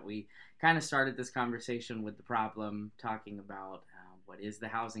before is that we kind of started this conversation with the problem, talking about what is the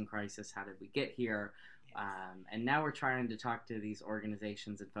housing crisis, how did we get here, and now we're trying to talk to these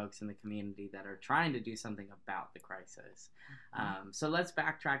organizations and folks in the community that are trying to do something about the crisis. So let's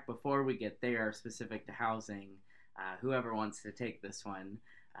backtrack before we get there, specific to housing. Whoever wants to take this one,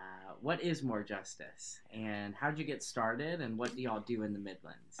 what is More Justice, and how did you get started, and what do y'all do in the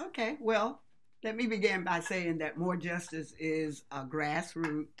Midlands? Okay, well, let me begin by saying that More Justice is a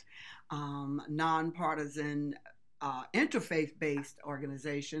grassroots, nonpartisan, interfaith-based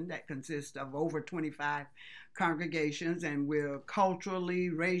organization that consists of over 25 congregations, and we're culturally,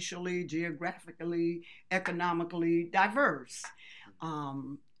 racially, geographically, economically diverse,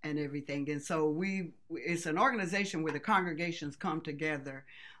 and everything. And so it's an organization where the congregations come together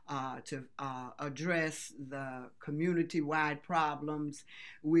to address the community-wide problems.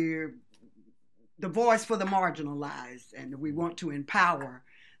 We're the voice for the marginalized, and we want to empower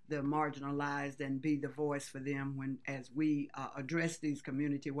the marginalized and be the voice for them as we address these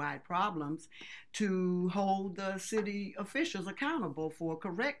community-wide problems, to hold the city officials accountable for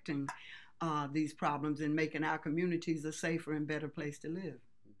correcting these problems and making our communities a safer and better place to live.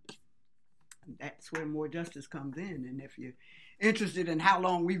 That's where More Justice comes in. And if you're interested in how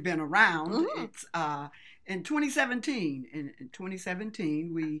long we've been around, in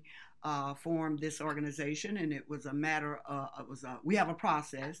 2017, we formed this organization, and it was a matter of, we have a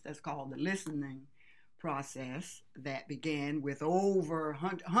process that's called the listening process that began with over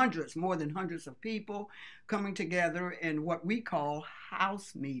hundreds, more than hundreds of people coming together in what we call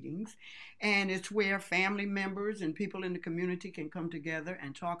house meetings. And it's where family members and people in the community can come together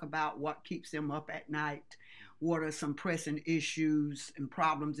and talk about what keeps them up at night, what are some pressing issues and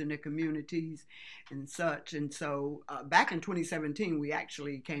problems in their communities and such. And so back in 2017, we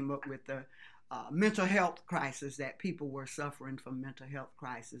actually came up with the mental health crisis, that people were suffering from mental health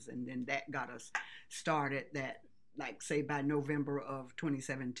crisis. And then that got us started, that, like, say, by November of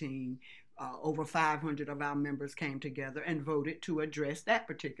 2017, over 500 of our members came together and voted to address that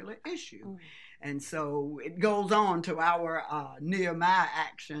particular issue. Mm. And so it goes on to our Nehemiah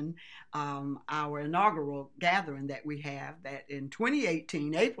Action, our inaugural gathering that we have, that in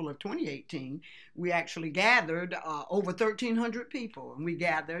 2018, April of 2018, we actually gathered over 1,300 people. And we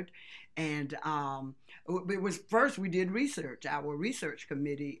gathered, and it was first we did research. Our research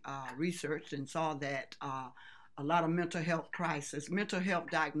committee researched and saw that a lot of mental health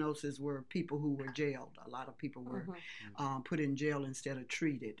diagnoses were people who were jailed. A lot of people were put in jail instead of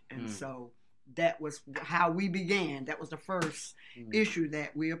treated. And so that was how we began. That was the first issue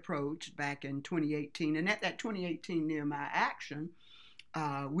that we approached back in 2018. And at that 2018 Nehemiah Action,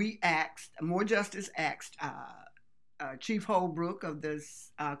 we asked, More Justice asked Chief Holbrook of the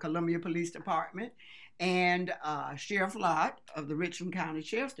Columbia Police Department and Sheriff Lott of the Richland County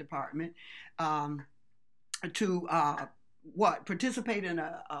Sheriff's Department to participate in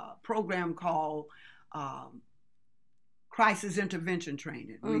a program called crisis intervention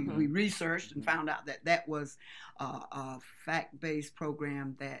training. We researched and found out that that was a fact-based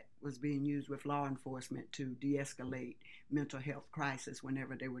program that was being used with law enforcement to de-escalate mental health crisis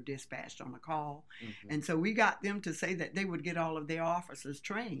whenever they were dispatched on a call. And so we got them to say that they would get all of their officers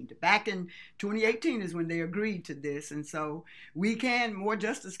trained. Back in 2018 is when they agreed to this. And so More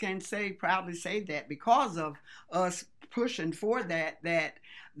Justice can proudly say that because of us pushing for that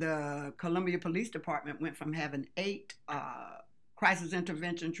the Columbia Police Department went from having 8 crisis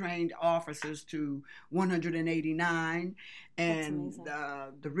intervention trained officers to 189, and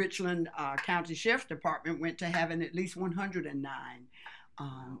the Richland County Sheriff's Department went to having at least 109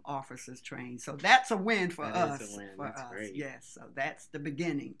 officers trained. So that's a win for us. That is a win. For that's us, great. yes. So that's the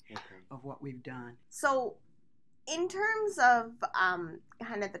beginning of what we've done. So, in terms of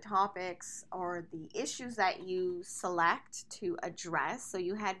kind of the topics or the issues that you select to address, so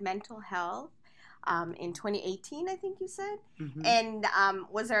you had mental health in 2018, I think you said. And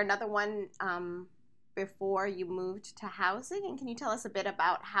was there another one before you moved to housing? And can you tell us a bit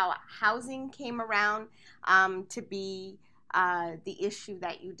about how housing came around to be the issue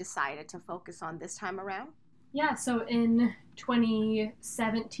that you decided to focus on this time around? Yeah, so in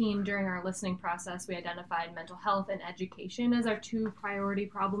 2017, during our listening process, we identified mental health and education as our 2 priority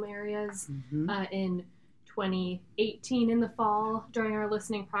problem areas. In 2018, in the fall, during our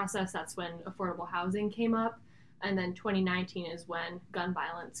listening process, that's when affordable housing came up. And then 2019 is when gun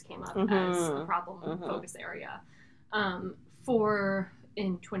violence came up as a problem focus area. In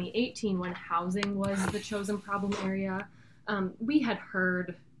 2018, when housing was the chosen problem area, we had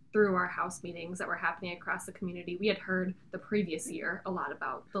heard through our house meetings that were happening across the community, we had heard the previous year a lot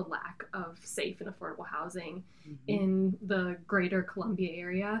about the lack of safe and affordable housing in the greater Columbia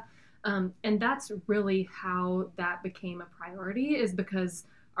area. And that's really how that became a priority, is because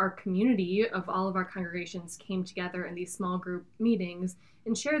our community of all of our congregations came together in these small group meetings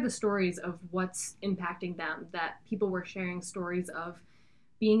and shared the stories of what's impacting them, that people were sharing stories of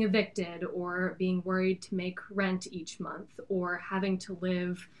being evicted or being worried to make rent each month or having to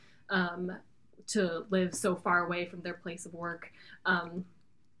live so far away from their place of work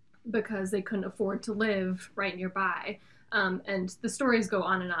because they couldn't afford to live right nearby. And the stories go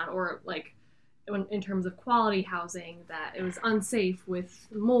on and on, or like in terms of quality housing, that it was unsafe with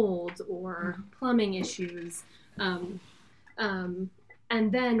mold or plumbing issues. And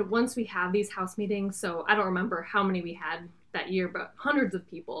then once we have these house meetings, so I don't remember how many we had that year, but hundreds of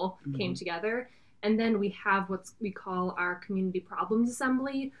people came together. And then we have what we call our community problems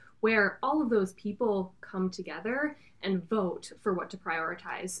assembly, where all of those people come together and vote for what to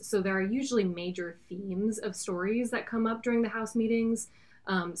prioritize. So there are usually major themes of stories that come up during the house meetings.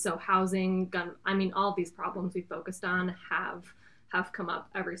 So housing, all of these problems we focused on have come up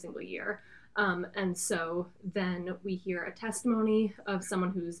every single year. And so then we hear a testimony of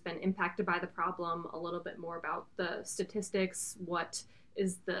someone who's been impacted by the problem, a little bit more about the statistics, what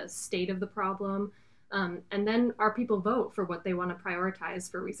is the state of the problem. And then our people vote for what they want to prioritize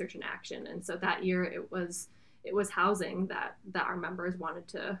for research and action. And so that year it was housing that our members wanted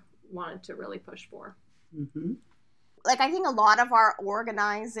to really push for. Mm-hmm. Like, I think a lot of our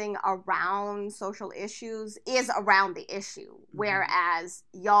organizing around social issues is around the issue, whereas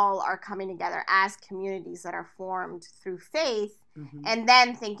y'all are coming together as communities that are formed through faith, and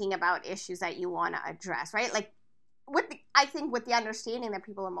then thinking about issues that you want to address, right? Like, I think with the understanding that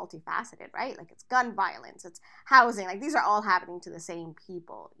people are multifaceted, right? Like, it's gun violence, it's housing, like these are all happening to the same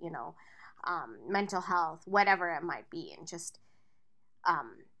people, you know, mental health, whatever it might be, and just,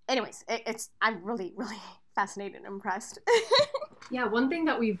 anyways, I'm really, really fascinated and impressed. Yeah, one thing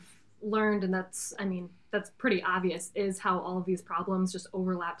that we've learned, and that's pretty obvious, is how all of these problems just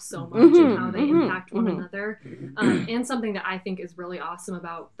overlap so much and how they impact one another. And something that I think is really awesome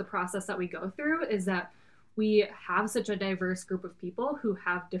about the process that we go through is that we have such a diverse group of people who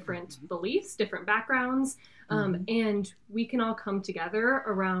have different beliefs, different backgrounds, and we can all come together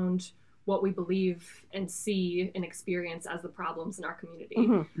around what we believe and see and experience as the problems in our community.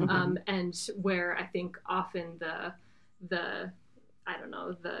 And where I think often the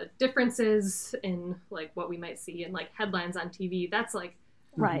differences in like what we might see in like headlines on TV, that's like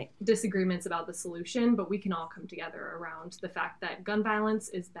disagreements about the solution, but we can all come together around the fact that gun violence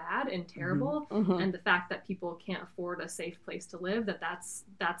is bad and terrible, and the fact that people can't afford a safe place to live, that's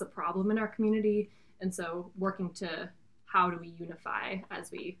a problem in our community. And so working to how do we unify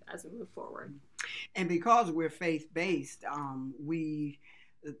as we move forward. And because we're faith-based, the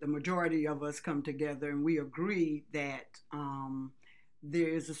majority of us come together and we agree that there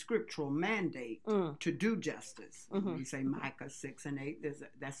is a scriptural mandate to do justice. We say Micah 6:8,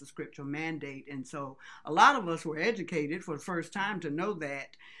 that's a scriptural mandate. And so a lot of us were educated for the first time to know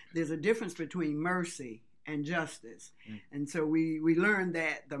that there's a difference between mercy and justice. And so we learned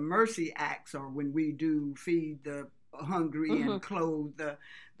that the mercy acts are when we do feed the hungry and clothe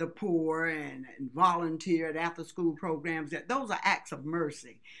the poor and volunteer at after school programs, that those are acts of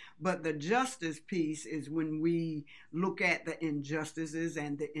mercy. But the justice piece is when we look at the injustices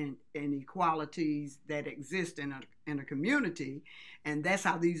and the inequalities that exist in a community, and that's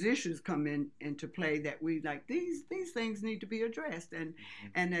how these issues come into play, that we like these things need to be addressed. And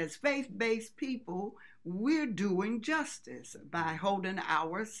as faith-based people, we're doing justice by holding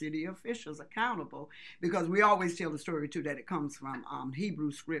our city officials accountable, because we always tell the story too that it comes from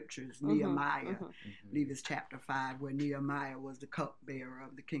Hebrew scriptures, Nehemiah, I believe it's chapter 5, where Nehemiah was the cupbearer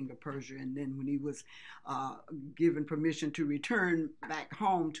of the king of Persia, and then when he was given permission to return back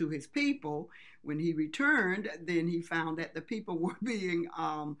home to his people, when he returned, then he found that the people were being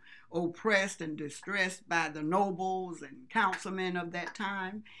oppressed and distressed by the nobles and councilmen of that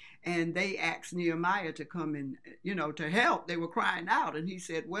time. And they asked Nehemiah to come in, to help. They were crying out. And he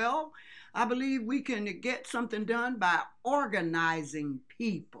said, well, I believe we can get something done by organizing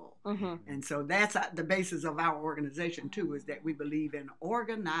people. And so that's the basis of our organization, too, is that we believe in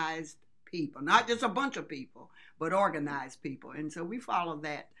organized people, not just a bunch of people, but organized people. And so we follow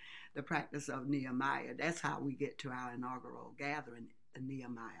the practice of Nehemiah. That's how we get to our inaugural gathering, the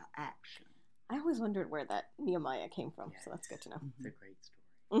Nehemiah Action. I always wondered where that Nehemiah came from, so that's good to know. It's a great story.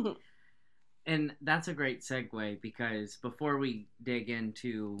 And that's a great segue, because before we dig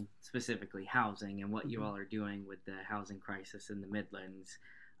into specifically housing and what you all are doing with the housing crisis in the Midlands,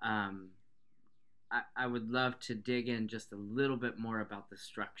 I would love to dig in just a little bit more about the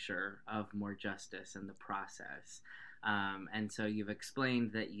structure of More Justice and the process. And so you've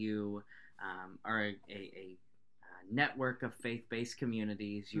explained that you are a network of faith-based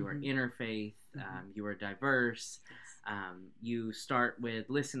communities. You are interfaith. You are diverse. You start with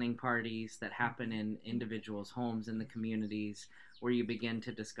listening parties that happen in individuals' homes in the communities, where you begin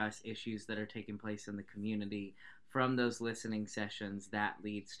to discuss issues that are taking place in the community. From those listening sessions, that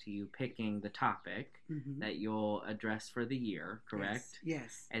leads to you picking the topic that you'll address for the year, correct?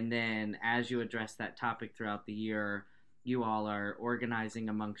 Yes. And then as you address that topic throughout the year, you all are organizing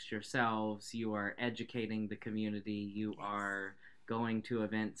amongst yourselves, you are educating the community, you are going to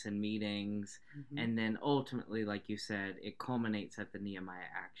events and meetings, and then ultimately, like you said, it culminates at the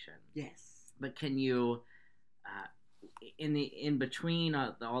Nehemiah Action. Yes. But can you, in between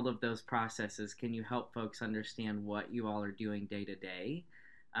all of those processes, can you help folks understand what you all are doing day to day?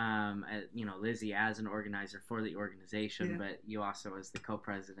 Lizzie as an organizer for the organization, but you also as the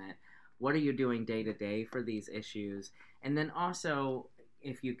co-president. What are you doing day to day for these issues? And then also,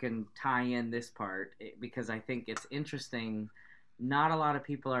 if you can tie in this part, because I think it's interesting, not a lot of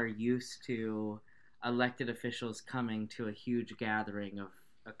people are used to elected officials coming to a huge gathering of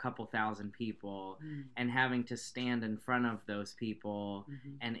a couple thousand people and having to stand in front of those people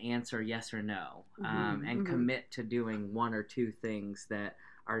and answer yes or no, and commit to doing one or two things that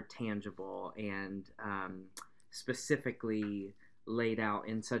are tangible and specifically laid out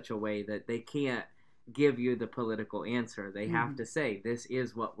in such a way that they can't give you the political answer. They have to say, this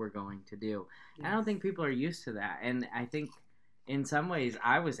is what we're going to do. Yes. I don't think people are used to that. And I think in some ways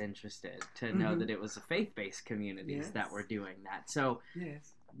I was interested to know that it was the faith-based communities that were doing that. So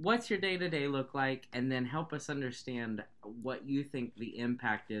what's your day-to-day look like? And then help us understand what you think the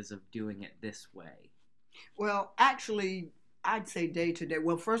impact is of doing it this way. Well, actually, I'd say day-to-day.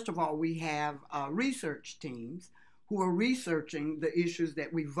 Well, first of all, we have research teams who are researching the issues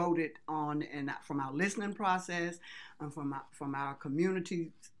that we voted on, and from our listening process, and from our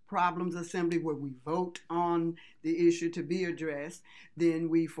community problems assembly, where we vote on the issue to be addressed. Then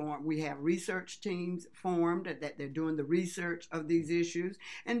we have research teams formed that they're doing the research of these issues,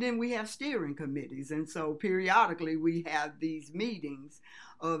 and then we have steering committees. And so periodically we have these meetings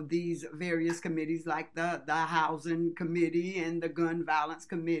of these various committees, like the housing committee and the gun violence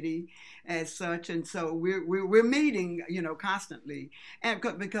committee as such. And so we're meeting, constantly, and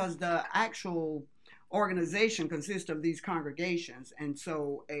because the actual organization consists of these congregations, and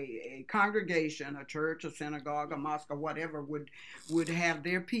so a congregation, a church, a synagogue, a mosque, or whatever would have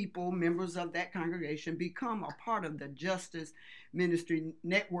their people, members of that congregation, become a part of the Justice Ministry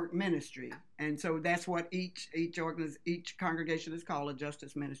Network Ministry. And so that's what each congregation is called, a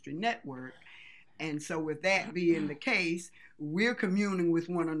Justice Ministry Network. And so with that being the case, we're communing with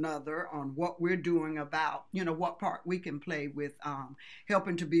one another on what we're doing about, what part we can play with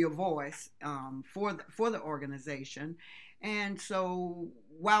helping to be a voice for the organization. And so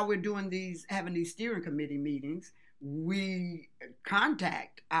while we're having these steering committee meetings, we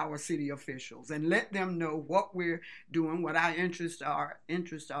contact our city officials and let them know what we're doing, what our interests are,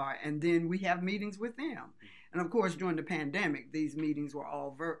 and then we have meetings with them. And of course, during the pandemic, these meetings were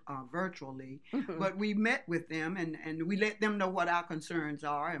all virtually, but we met with them and we let them know what our concerns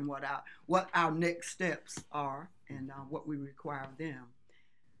are and what our next steps are and what we require of them.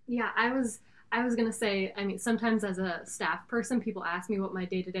 Yeah, I was going to say, sometimes as a staff person, people ask me what my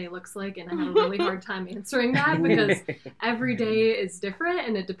day-to-day looks like, and I have a really hard time answering that because every day is different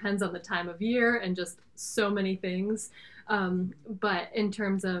and it depends on the time of year and just so many things. But in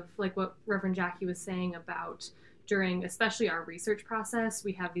terms of like what Reverend Jackie was saying about during especially our research process,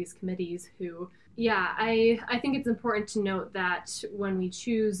 we have these committees who, I think it's important to note that when we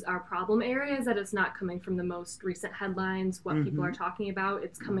choose our problem areas, that it's not coming from the most recent headlines, what people are talking about.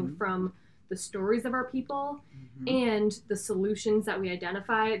 It's coming from the stories of our people and the solutions that we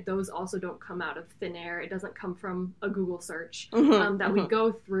identify. Those also don't come out of thin air. It doesn't come from a Google search. That we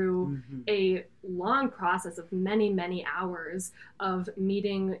go through a long process of many, many hours of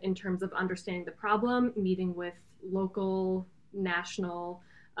meeting in terms of understanding the problem, meeting with local, national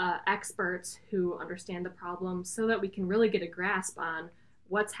experts who understand the problem so that we can really get a grasp on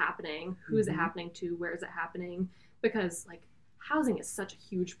what's happening, who's it happening to, where is it happening, because housing is such a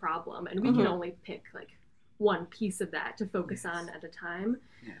huge problem, and we can only pick one piece of that to focus on at a time.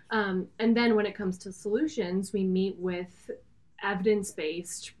 And then when it comes to solutions, we meet with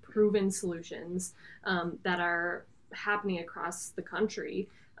evidence-based, proven solutions that are happening across the country,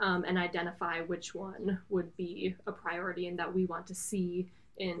 and identify which one would be a priority and that we want to see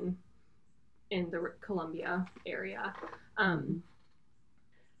in the Columbia area.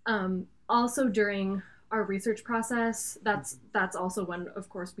 Also during our research process, that's also when, of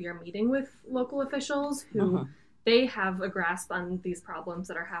course, we are meeting with local officials who they have a grasp on these problems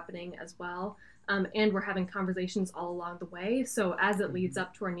that are happening as well. And we're having conversations all along the way. So as it leads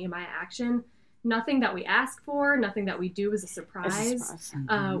up to our Nehemiah action, nothing that we ask for, nothing that we do is a surprise.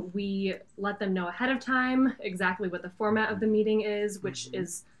 We let them know ahead of time exactly what the format of the meeting is, which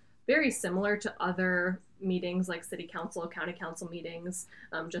is very similar to other meetings like city council, county council meetings,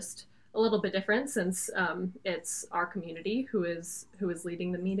 just a little bit different since it's our community who is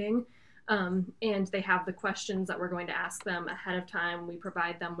leading the meeting. And they have the questions that we're going to ask them ahead of time. We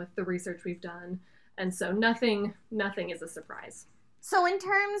provide them with the research we've done. And so nothing is a surprise. So in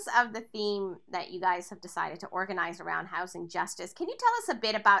terms of the theme that you guys have decided to organize around housing justice, can you tell us a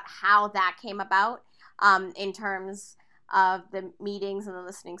bit about how that came about in terms of the meetings and the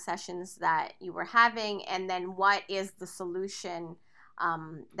listening sessions that you were having, and then what is the solution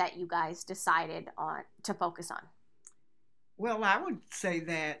that you guys decided on to focus on? Well, I would say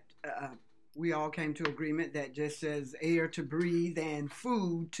that we all came to agreement that just as air to breathe and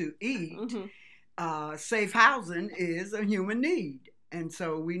food to eat, safe housing is a human need. And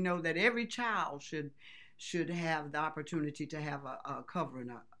so we know that every child should should have the opportunity to have a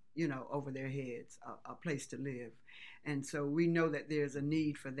covering up, over their heads, a place to live. And so we know that there's a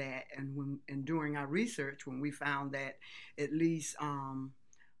need for that. And during our research, when we found that at least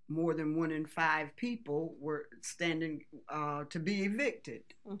more than 1 in 5 people were standing to be evicted,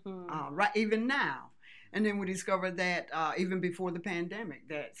 right, even now. And then we discovered that even before the pandemic,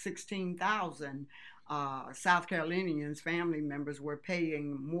 that 16,000 South Carolinians, family members, were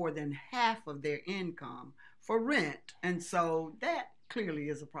paying more than half of their income for rent. And so that clearly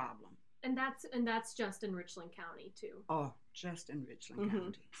is a problem. And that's just in Richland County too. Oh, just in Richland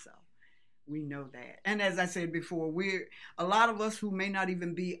County. So we know that. And as I said before, a lot of us who may not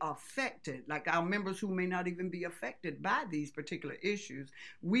even be affected, like our members who may not even be affected by these particular issues,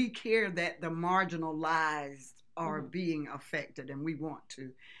 we care that the marginalized are being affected, and we want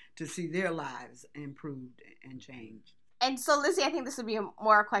to see their lives improved and changed. And so, Lizzie, I think this would be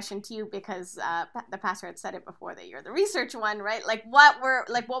more a question to you because the pastor had said it before that you're the research one, right? What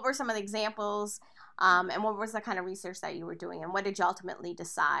were some of the examples, and what was the kind of research that you were doing, and what did you ultimately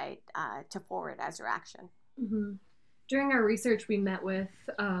decide to forward as your action? Mm-hmm. During our research, we met with,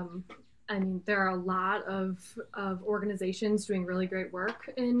 there are a lot of organizations doing really great work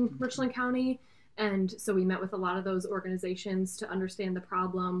in Richland County. And so we met with a lot of those organizations to understand the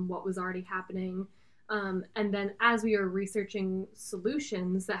problem, what was already happening. And then as we were researching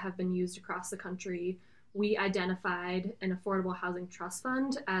solutions that have been used across the country, we identified an affordable housing trust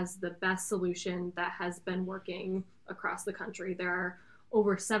fund as the best solution that has been working across the country. There are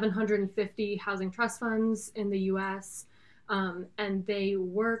over 750 housing trust funds in the U.S., and they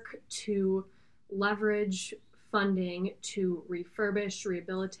work to leverage funding to refurbish,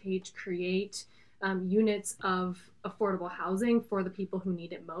 rehabilitate, create units of affordable housing for the people who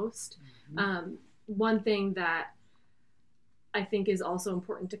need it most. One thing that I think is also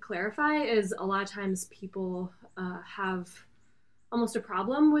important to clarify is a lot of times people have almost a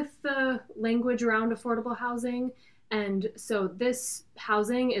problem with the language around affordable housing. And so this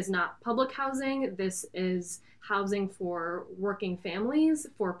housing is not public housing. This is housing for working families,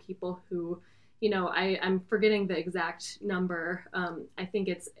 for people who, I'm forgetting the exact number. I think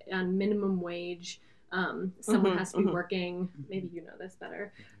it's on minimum wage. Someone has to be working, maybe you know this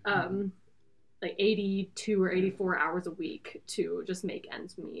better, like 82 or 84 hours a week to just make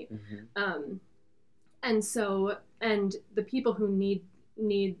ends meet. And the people who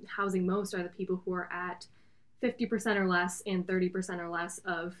need housing most are the people who are at 50% or less and 30% or less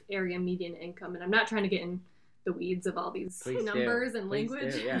of area median income. And I'm not trying to get in the weeds of all these numbers and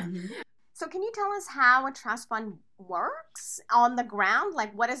language. So can you tell us how a trust fund works on the ground?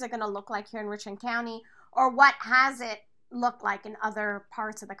 Like, what is it going to look like here in Richland County, or what has it looked like in other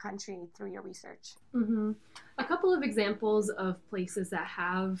parts of the country through your research? A couple of examples of places that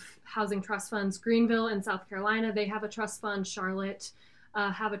have housing trust funds. Greenville in South Carolina, they have a trust fund. Charlotte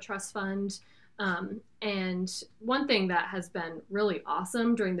have a trust fund. And one thing that has been really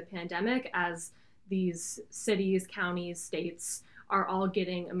awesome during the pandemic, as these cities, counties, states are all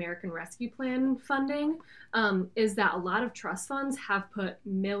getting American Rescue Plan funding, is that a lot of trust funds have put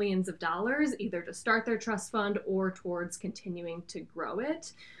millions of dollars either to start their trust fund or towards continuing to grow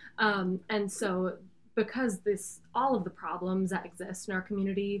it. And so because all of the problems that exist in our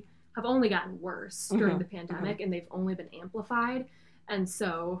community have only gotten worse during the pandemic, and they've only been amplified. And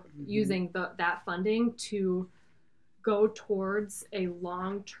so using that funding to go towards a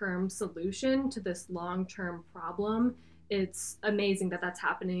long-term solution to this long-term problem, it's amazing that that's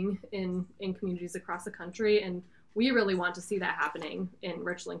happening in communities across the country. And we really want to see that happening in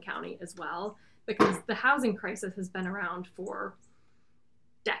Richland County as well, because the housing crisis has been around for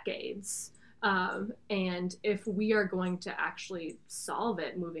decades. And if we are going to actually solve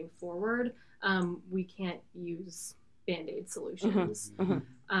it moving forward, we can't use Band-Aid solutions.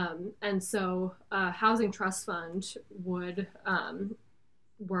 And so Housing Trust Fund would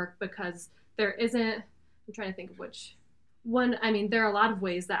work because there isn't, I'm trying to think of which one. I mean, there are a lot of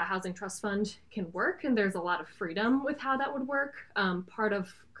ways that a Housing Trust Fund can work, and there's a lot of freedom with how that would work. Part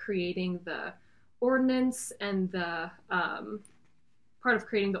of creating the ordinance and part of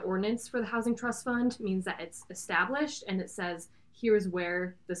creating the ordinance for the Housing Trust Fund means that it's established and it says, here's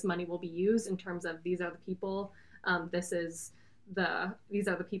where this money will be used in terms of these are the people. These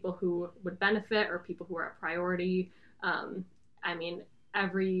are the people who would benefit or people who are a priority. I mean,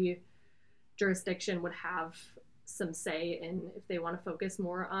 every jurisdiction would have some say in if they want to focus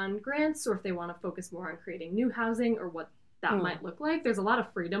more on grants or if they want to focus more on creating new housing or what that might look like. There's a lot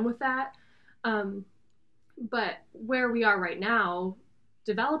of freedom with that. But where we are right now,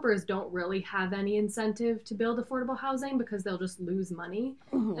 developers don't really have any incentive to build affordable housing because they'll just lose money.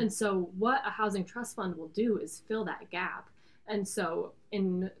 Mhm. And so what a housing trust fund will do is fill that gap. And so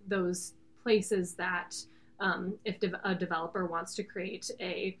in those places that if a developer wants to create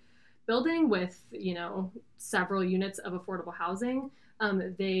a building with, several units of affordable housing,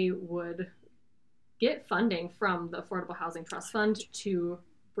 they would get funding from the Affordable Housing Trust Fund to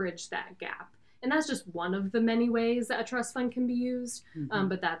bridge that gap. And that's just one of the many ways that a trust fund can be used.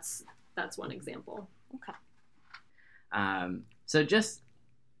 But that's one example. Okay. So just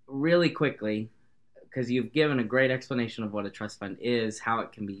really quickly, because you've given a great explanation of what a trust fund is, how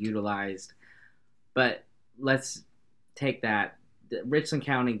it can be utilized, but let's take that. Richland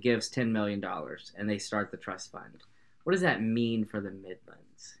County gives $10 million and they start the trust fund. What does that mean for the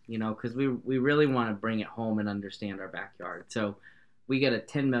Midlands? Because we really want to bring it home and understand our backyard. So we get a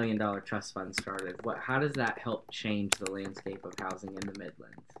 $10 million trust fund started. How does that help change the landscape of housing in the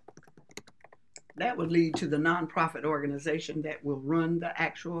Midlands? That would lead to the nonprofit organization that will run the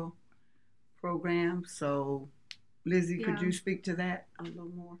actual program. So, Lizzie, could you speak to that a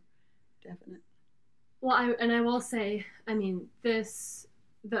little more definite? Well, I will say, in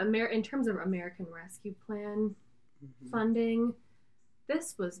terms of American Rescue Plan funding,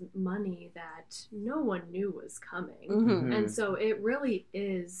 this was money that no one knew was coming. Mhm. And so it really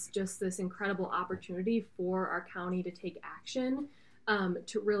is just this incredible opportunity for our county to take action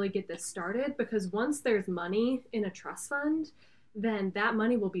to really get this started, because once there's money in a trust fund, then that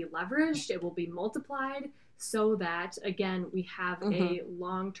money will be leveraged, it will be multiplied, so that, again, we have a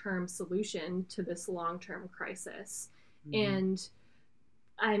long-term solution to this long-term crisis. And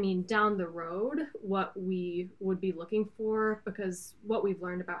down the road, what we would be looking for, because what we've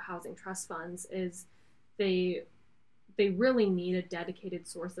learned about housing trust funds is they really need a dedicated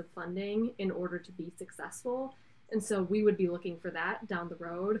source of funding in order to be successful. And so we would be looking for that down the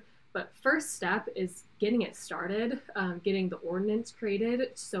road. But first step is getting it started, getting the ordinance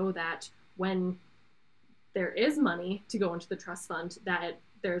created so that when there is money to go into the trust fund, that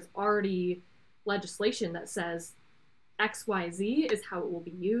there's already legislation that says XYZ is how it will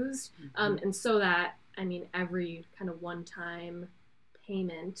be used. And so that, every kind of one-time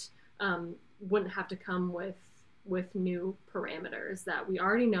payment wouldn't have to come with new parameters, that we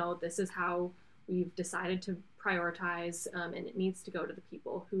already know this is how we've decided to prioritize, and it needs to go to the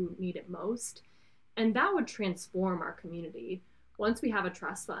people who need it most. And that would transform our community. Once we have a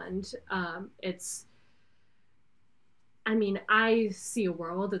trust fund, I see a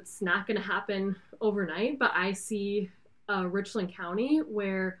world, it's not going to happen overnight, but I see Richland County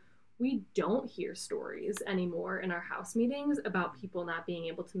where we don't hear stories anymore in our house meetings about people not being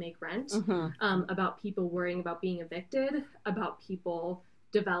able to make rent, about people worrying about being evicted, about people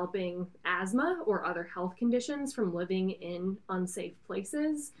developing asthma or other health conditions from living in unsafe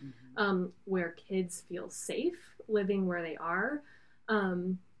places, where kids feel safe living where they are.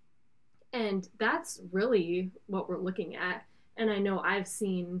 And that's really what we're looking at. And I know I've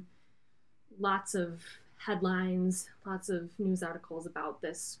seen lots of headlines, lots of news articles about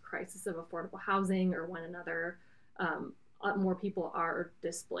this crisis of affordable housing, or when more people are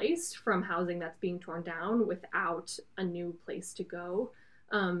displaced from housing that's being torn down without a new place to go.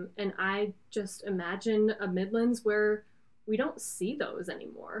 And I just imagine a Midlands where we don't see those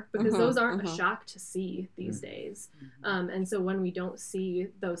anymore, because those aren't a shock to see these days. And so when we don't see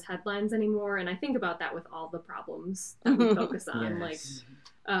those headlines anymore, and I think about that with all the problems that we focus on,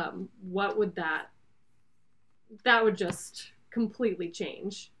 what would that would just completely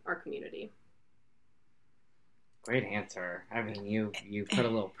change our community. Great answer. You put a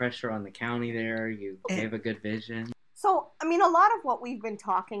little pressure on the county there. You gave a good vision. So, a lot of what we've been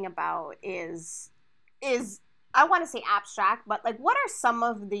talking about is I want to say abstract, but what are some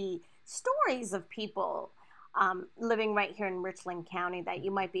of the stories of people living right here in Richland County that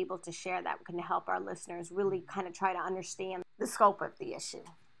you might be able to share that can help our listeners really kind of try to understand the scope of the issue?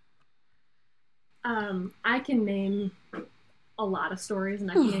 I can name a lot of stories, and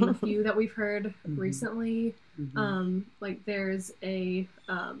I can name a few that we've heard recently. There's a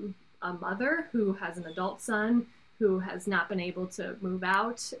mother who has an adult son who has not been able to move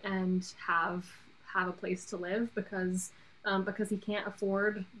out and have a place to live because he can't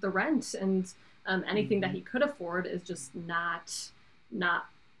afford the rent, and anything that he could afford is just not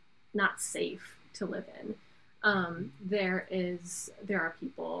safe to live in. There are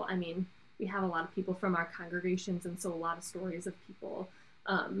people, we have a lot of people from our congregations, and so a lot of stories of people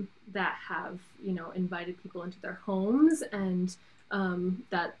that have, invited people into their homes, and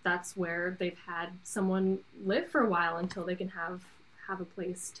that's where they've had someone live for a while until they can have a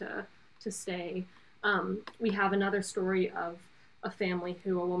place to stay. We have another story of a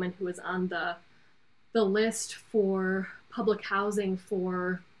woman who was on the list for public housing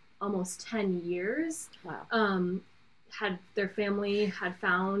for almost 10 years. Wow. Their family had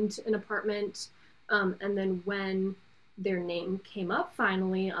found an apartment, and then when their name came up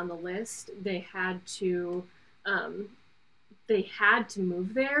finally on the list, they had to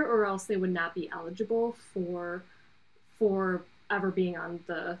move there, or else they would not be eligible for ever being on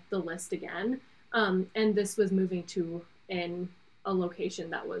the list again. And this was moving to in a location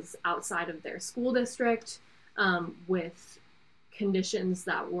that was outside of their school district, with conditions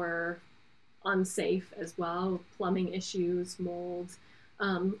that were unsafe as well, plumbing issues, mold,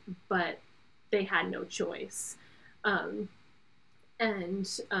 but they had no choice. I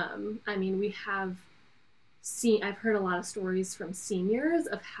mean, I've heard a lot of stories from seniors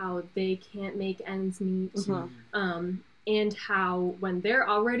of how they can't make ends meet, and how when they're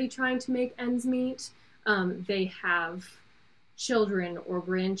already trying to make ends meet, they have children or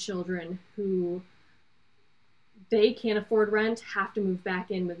grandchildren who they can't afford rent, have to move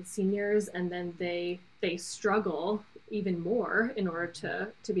back in with the seniors, and then they struggle even more in order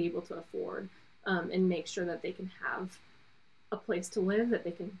to be able to afford and make sure that they can have a place to live, that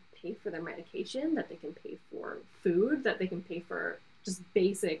they can pay for their medication, that they can pay for food, that they can pay for just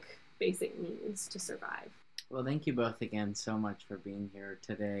basic needs to survive. Well, thank you both again so much for being here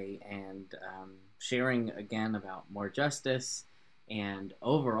today and sharing again about More Justice and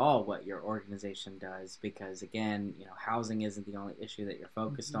overall what your organization does, because again, housing isn't the only issue that you're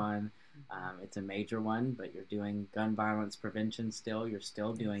focused on. It's a major one, but you're doing gun violence prevention still. You're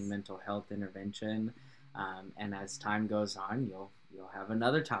still doing mental health intervention. And as time goes on, you'll have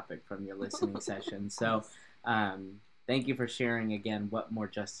another topic from your listening session. So thank you for sharing again what More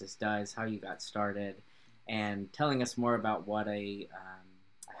Justice does, how you got started, and telling us more about what a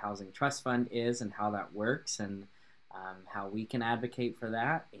housing trust fund is and how that works, and how we can advocate for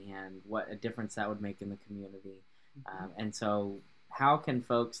that, and what a difference that would make in the community. And so how can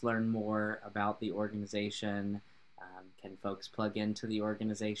folks learn more about the organization? Can folks plug into the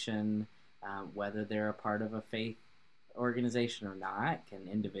organization, whether they're a part of a faith organization or not? Can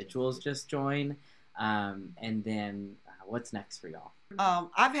individuals just join? And then what's next for y'all?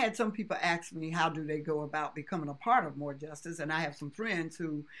 I've had some people ask me how do they go about becoming a part of More Justice, and I have some friends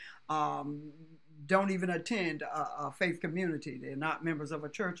who don't even attend a faith community. They're not members of a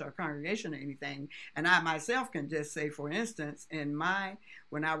church or congregation or anything. And I myself can just say, for instance,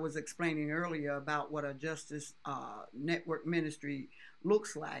 when I was explaining earlier about what a justice network ministry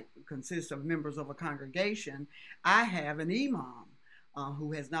looks like, consists of members of a congregation, I have an imam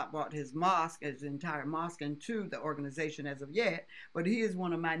who has not brought his entire mosque into the organization as of yet, but he is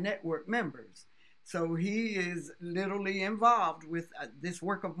one of my network members. So he is literally involved with this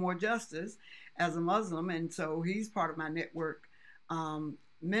work of More Justice as a Muslim, and so he's part of my network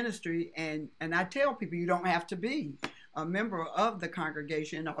ministry. And I tell people, you don't have to be a member of the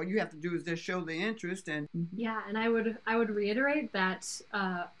congregation. All you have to do is just show the interest. And yeah, and I would reiterate that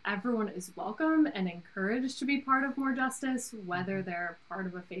everyone is welcome and encouraged to be part of More Justice, whether they're part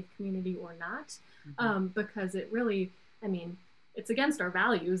of a faith community or not, because it really, I mean, it's against our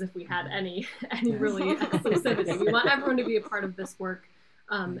values if we had any really exclusivity. We want everyone to be a part of this work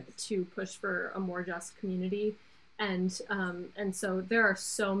to push for a more just community, and so there are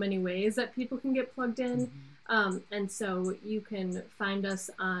so many ways that people can get plugged in, and so you can find us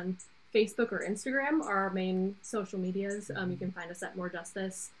on Facebook or Instagram, our main social medias. You can find us at More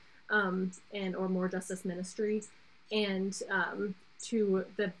Justice or More Justice Ministry, and to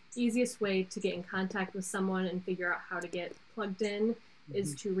the easiest way to get in contact with someone and figure out how to get plugged in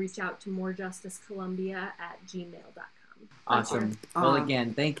is to reach out to morejusticeColumbia@gmail.com. Awesome. Well,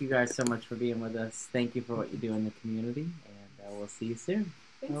 again, thank you guys so much for being with us. Thank you for what you do in the community, and we'll see you soon.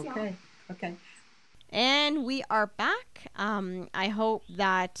 Thanks, okay. And we are back. I hope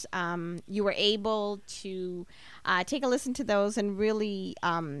that you were able to take a listen to those and really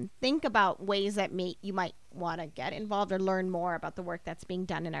think about ways that you might want to get involved or learn more about the work that's being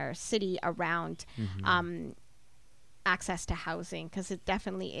done in our city around access to housing, because it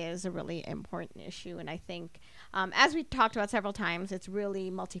definitely is a really important issue. And I think, as we talked about several times, it's really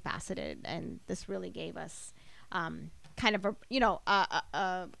multifaceted, and this really gave us kind of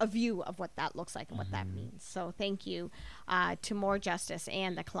a view of what that looks like and what that means. So thank you to More Justice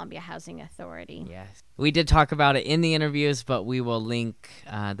and the Columbia Housing Authority. Yes. We did talk about it in the interviews, but we will link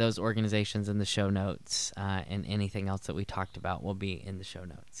those organizations in the show notes, and anything else that we talked about will be in the show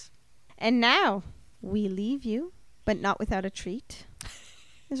notes. And now we leave you, but not without a treat.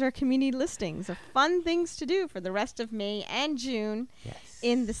 is our community listings of fun things to do for the rest of May and June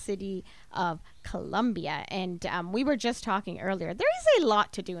in the city of Columbia. And we were just talking earlier. There is a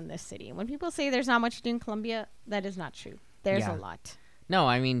lot to do in this city. When people say there's not much to do in Columbia, that is not true. There's a lot. No,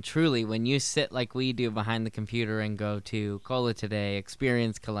 I mean, truly, when you sit like we do behind the computer and go to Cola Today,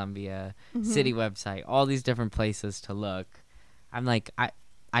 Experience Columbia, city website, all these different places to look, I'm like,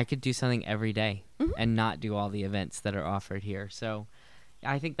 I could do something every day and not do all the events that are offered here. So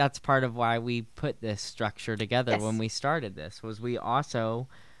I think that's part of why we put this structure together when we started this, was we also,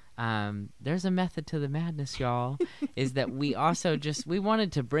 there's a method to the madness, y'all, is that we also we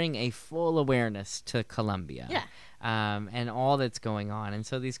wanted to bring a full awareness to Columbia. Yeah. And all that's going on. And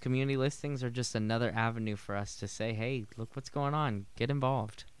so these community listings are just another avenue for us to say, hey, look what's going on. Get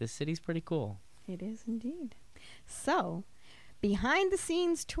involved. This city's pretty cool. It is indeed. So, Behind the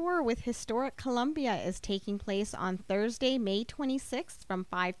Scenes Tour with Historic Columbia is taking place on Thursday, May 26th from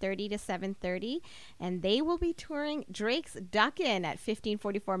 5:30 to 7:30, and they will be touring Drake's Duck-In at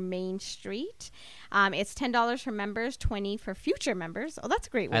 1544 Main Street. It's $10 for members, $20 for future members. Oh, that's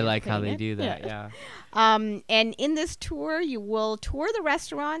a great way I of like how putting they it. do that, yeah. And in this tour, you will tour the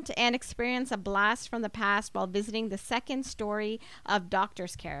restaurant and experience a blast from the past while visiting the second story of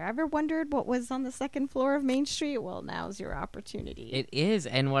Doctor's Care. Ever wondered what was on the second floor of Main Street? Well, now's your opportunity. It is,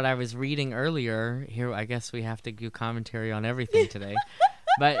 and what I was reading earlier, here I guess we have to do commentary on everything today.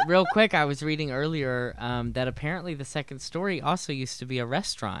 But real quick, I was reading earlier that apparently the second story also used to be a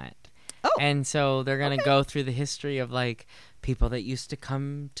restaurant. Oh. And so they're going to go through the history of, like, people that used to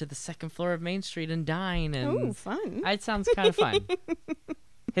come to the second floor of Main Street and dine. And fun. It sounds kind of fun.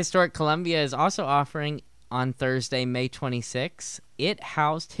 Historic Columbia is also offering on Thursday, May 26th, It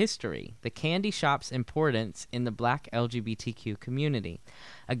Housed History, the candy shop's importance in the Black LGBTQ community.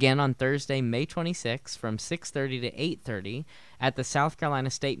 Again on Thursday, May 26th from 6:30 to 8:30 at the South Carolina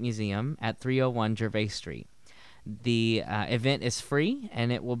State Museum at 301 Gervais Street. The event is free,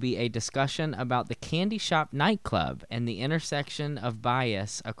 and it will be a discussion about the Candy Shop nightclub and the intersection of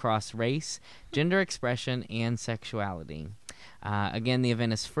bias across race, gender expression, and sexuality. Again, the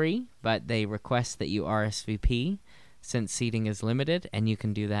event is free, but they request that you RSVP since seating is limited, and you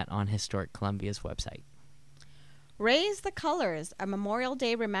can do that on Historic Columbia's website. Raise the Colors, a Memorial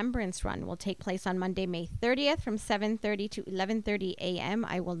Day Remembrance Run, will take place on Monday, May 30th from 7:30 to 11:30 a.m.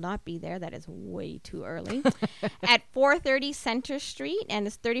 I will not be there. That is way too early. At 430 Center Street, and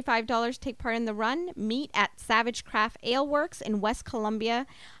it's $35 to take part in the run. Meet at Savage Craft Ale Works in West Columbia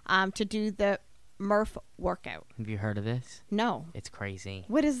to do the Murph workout. Have you heard of this? No. It's crazy.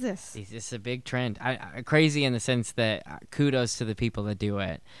 What is this? It's a big trend. Crazy in the sense that kudos to the people that do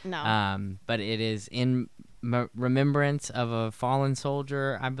it. No. But it is in remembrance of a fallen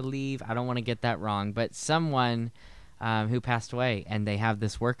soldier, I believe. I don't want to get that wrong, but someone who passed away, and they have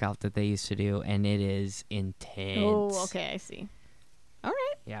this workout that they used to do, and it is intense. Oh, okay, I see. All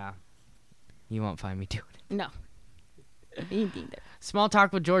right. Yeah. You won't find me doing it. No. Indeed. Small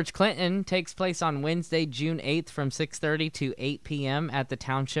Talk with George Clinton takes place on Wednesday, June 8th from 6:30 to 8 p.m. at the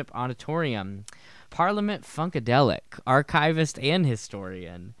Township Auditorium. Parliament Funkadelic, archivist and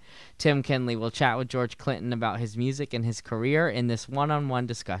historian Tim Kinley will chat with George Clinton about his music and his career in this one-on-one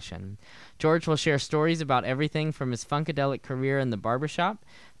discussion. George will share stories about everything from his Funkadelic career in the barbershop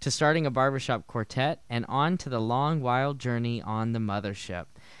to starting a barbershop quartet and on to the long, wild journey on the mothership.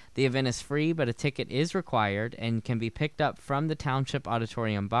 The event is free, but a ticket is required and can be picked up from the Township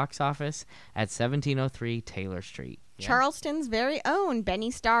Auditorium box office at 1703 Taylor Street. Yeah. Charleston's very own Benny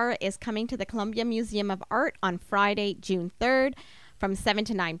Starr is coming to the Columbia Museum of Art on Friday, June 3rd from 7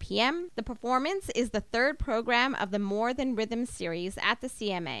 to 9 p.m. The performance is the third program of the More Than Rhythm series at the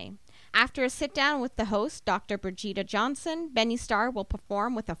CMA. After a sit-down with the host, Dr. Brigida Johnson, Benny Starr will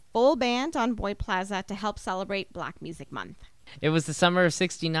perform with a full band on Boyd Plaza to help celebrate Black Music Month. It was the summer of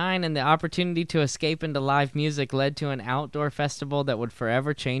 '69, and the opportunity to escape into live music led to an outdoor festival that would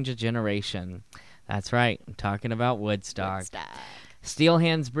forever change a generation. That's right, I'm talking about Woodstock. Steel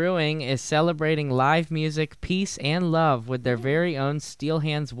Hands Brewing is celebrating live music, peace, and love with their very own Steel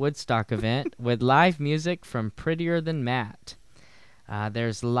Hands Woodstock event with live music from Prettier Than Matt.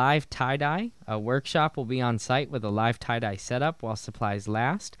 There's live tie-dye. A workshop will be on site with a live tie-dye setup while supplies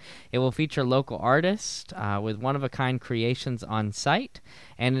last. It will feature local artists with one-of-a-kind creations on site,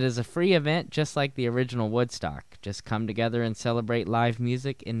 and it is a free event just like the original Woodstock. Just come together and celebrate live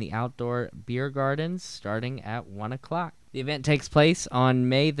music in the outdoor beer gardens starting at 1 o'clock. The event takes place on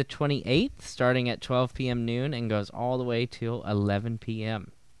May the 28th, starting at 12 p.m. noon and goes all the way till 11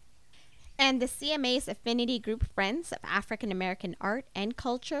 p.m. And the CMA's Affinity Group Friends of African American Art and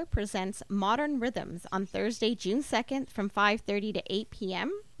Culture presents Modern Rhythms on Thursday, June 2nd from 5:30 to 8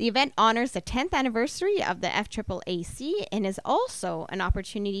 p.m. The event honors the 10th anniversary of the FAAAC and is also an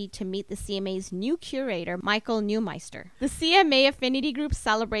opportunity to meet the CMA's new curator, Michael Neumeister. The CMA Affinity Group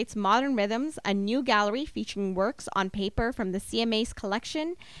celebrates Modern Rhythms, a new gallery featuring works on paper from the CMA's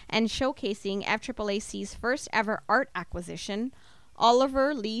collection and showcasing FAAAC's first ever art acquisition,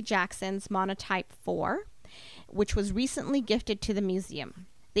 Oliver Lee Jackson's Monotype 4, which was recently gifted to the museum.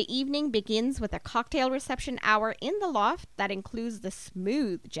 The evening begins with a cocktail reception hour in the loft that includes the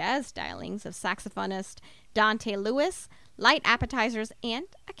smooth jazz stylings of saxophonist Dante Lewis, light appetizers, and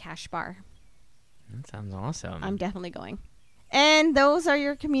a cash bar. That sounds awesome. I'm definitely going. And those are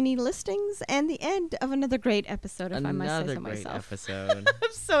your community listings and the end of another great episode, if I must say so Another great myself. episode.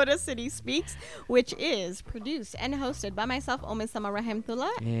 Of Soda City Speaks, which is produced and hosted by myself, Omisama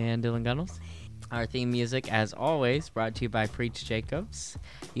Rahimtullah. And Dylan Gunnels. Our theme music, as always, brought to you by Preach Jacobs.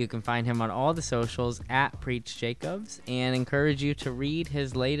 You can find him on all the socials at Preach Jacobs, and encourage you to read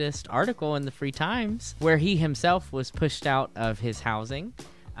his latest article in the Free Times, where he himself was pushed out of his housing.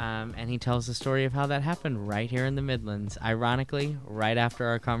 And he tells the story of how that happened right here in the Midlands, ironically, right after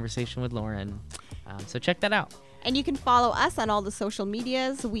our conversation with Lauren. So check that out. And you can follow us on all the social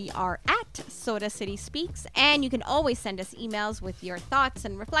medias. We are at Soda City Speaks, and you can always send us emails with your thoughts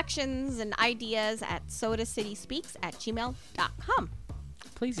and reflections and ideas at sodacityspeaks@gmail.com.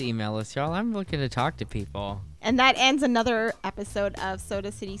 Please email us, y'all. I'm looking to talk to people. And that ends another episode of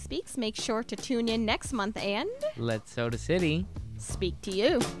Soda City Speaks. Make sure to tune in next month and Let Soda City speak to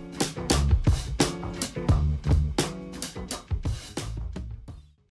you.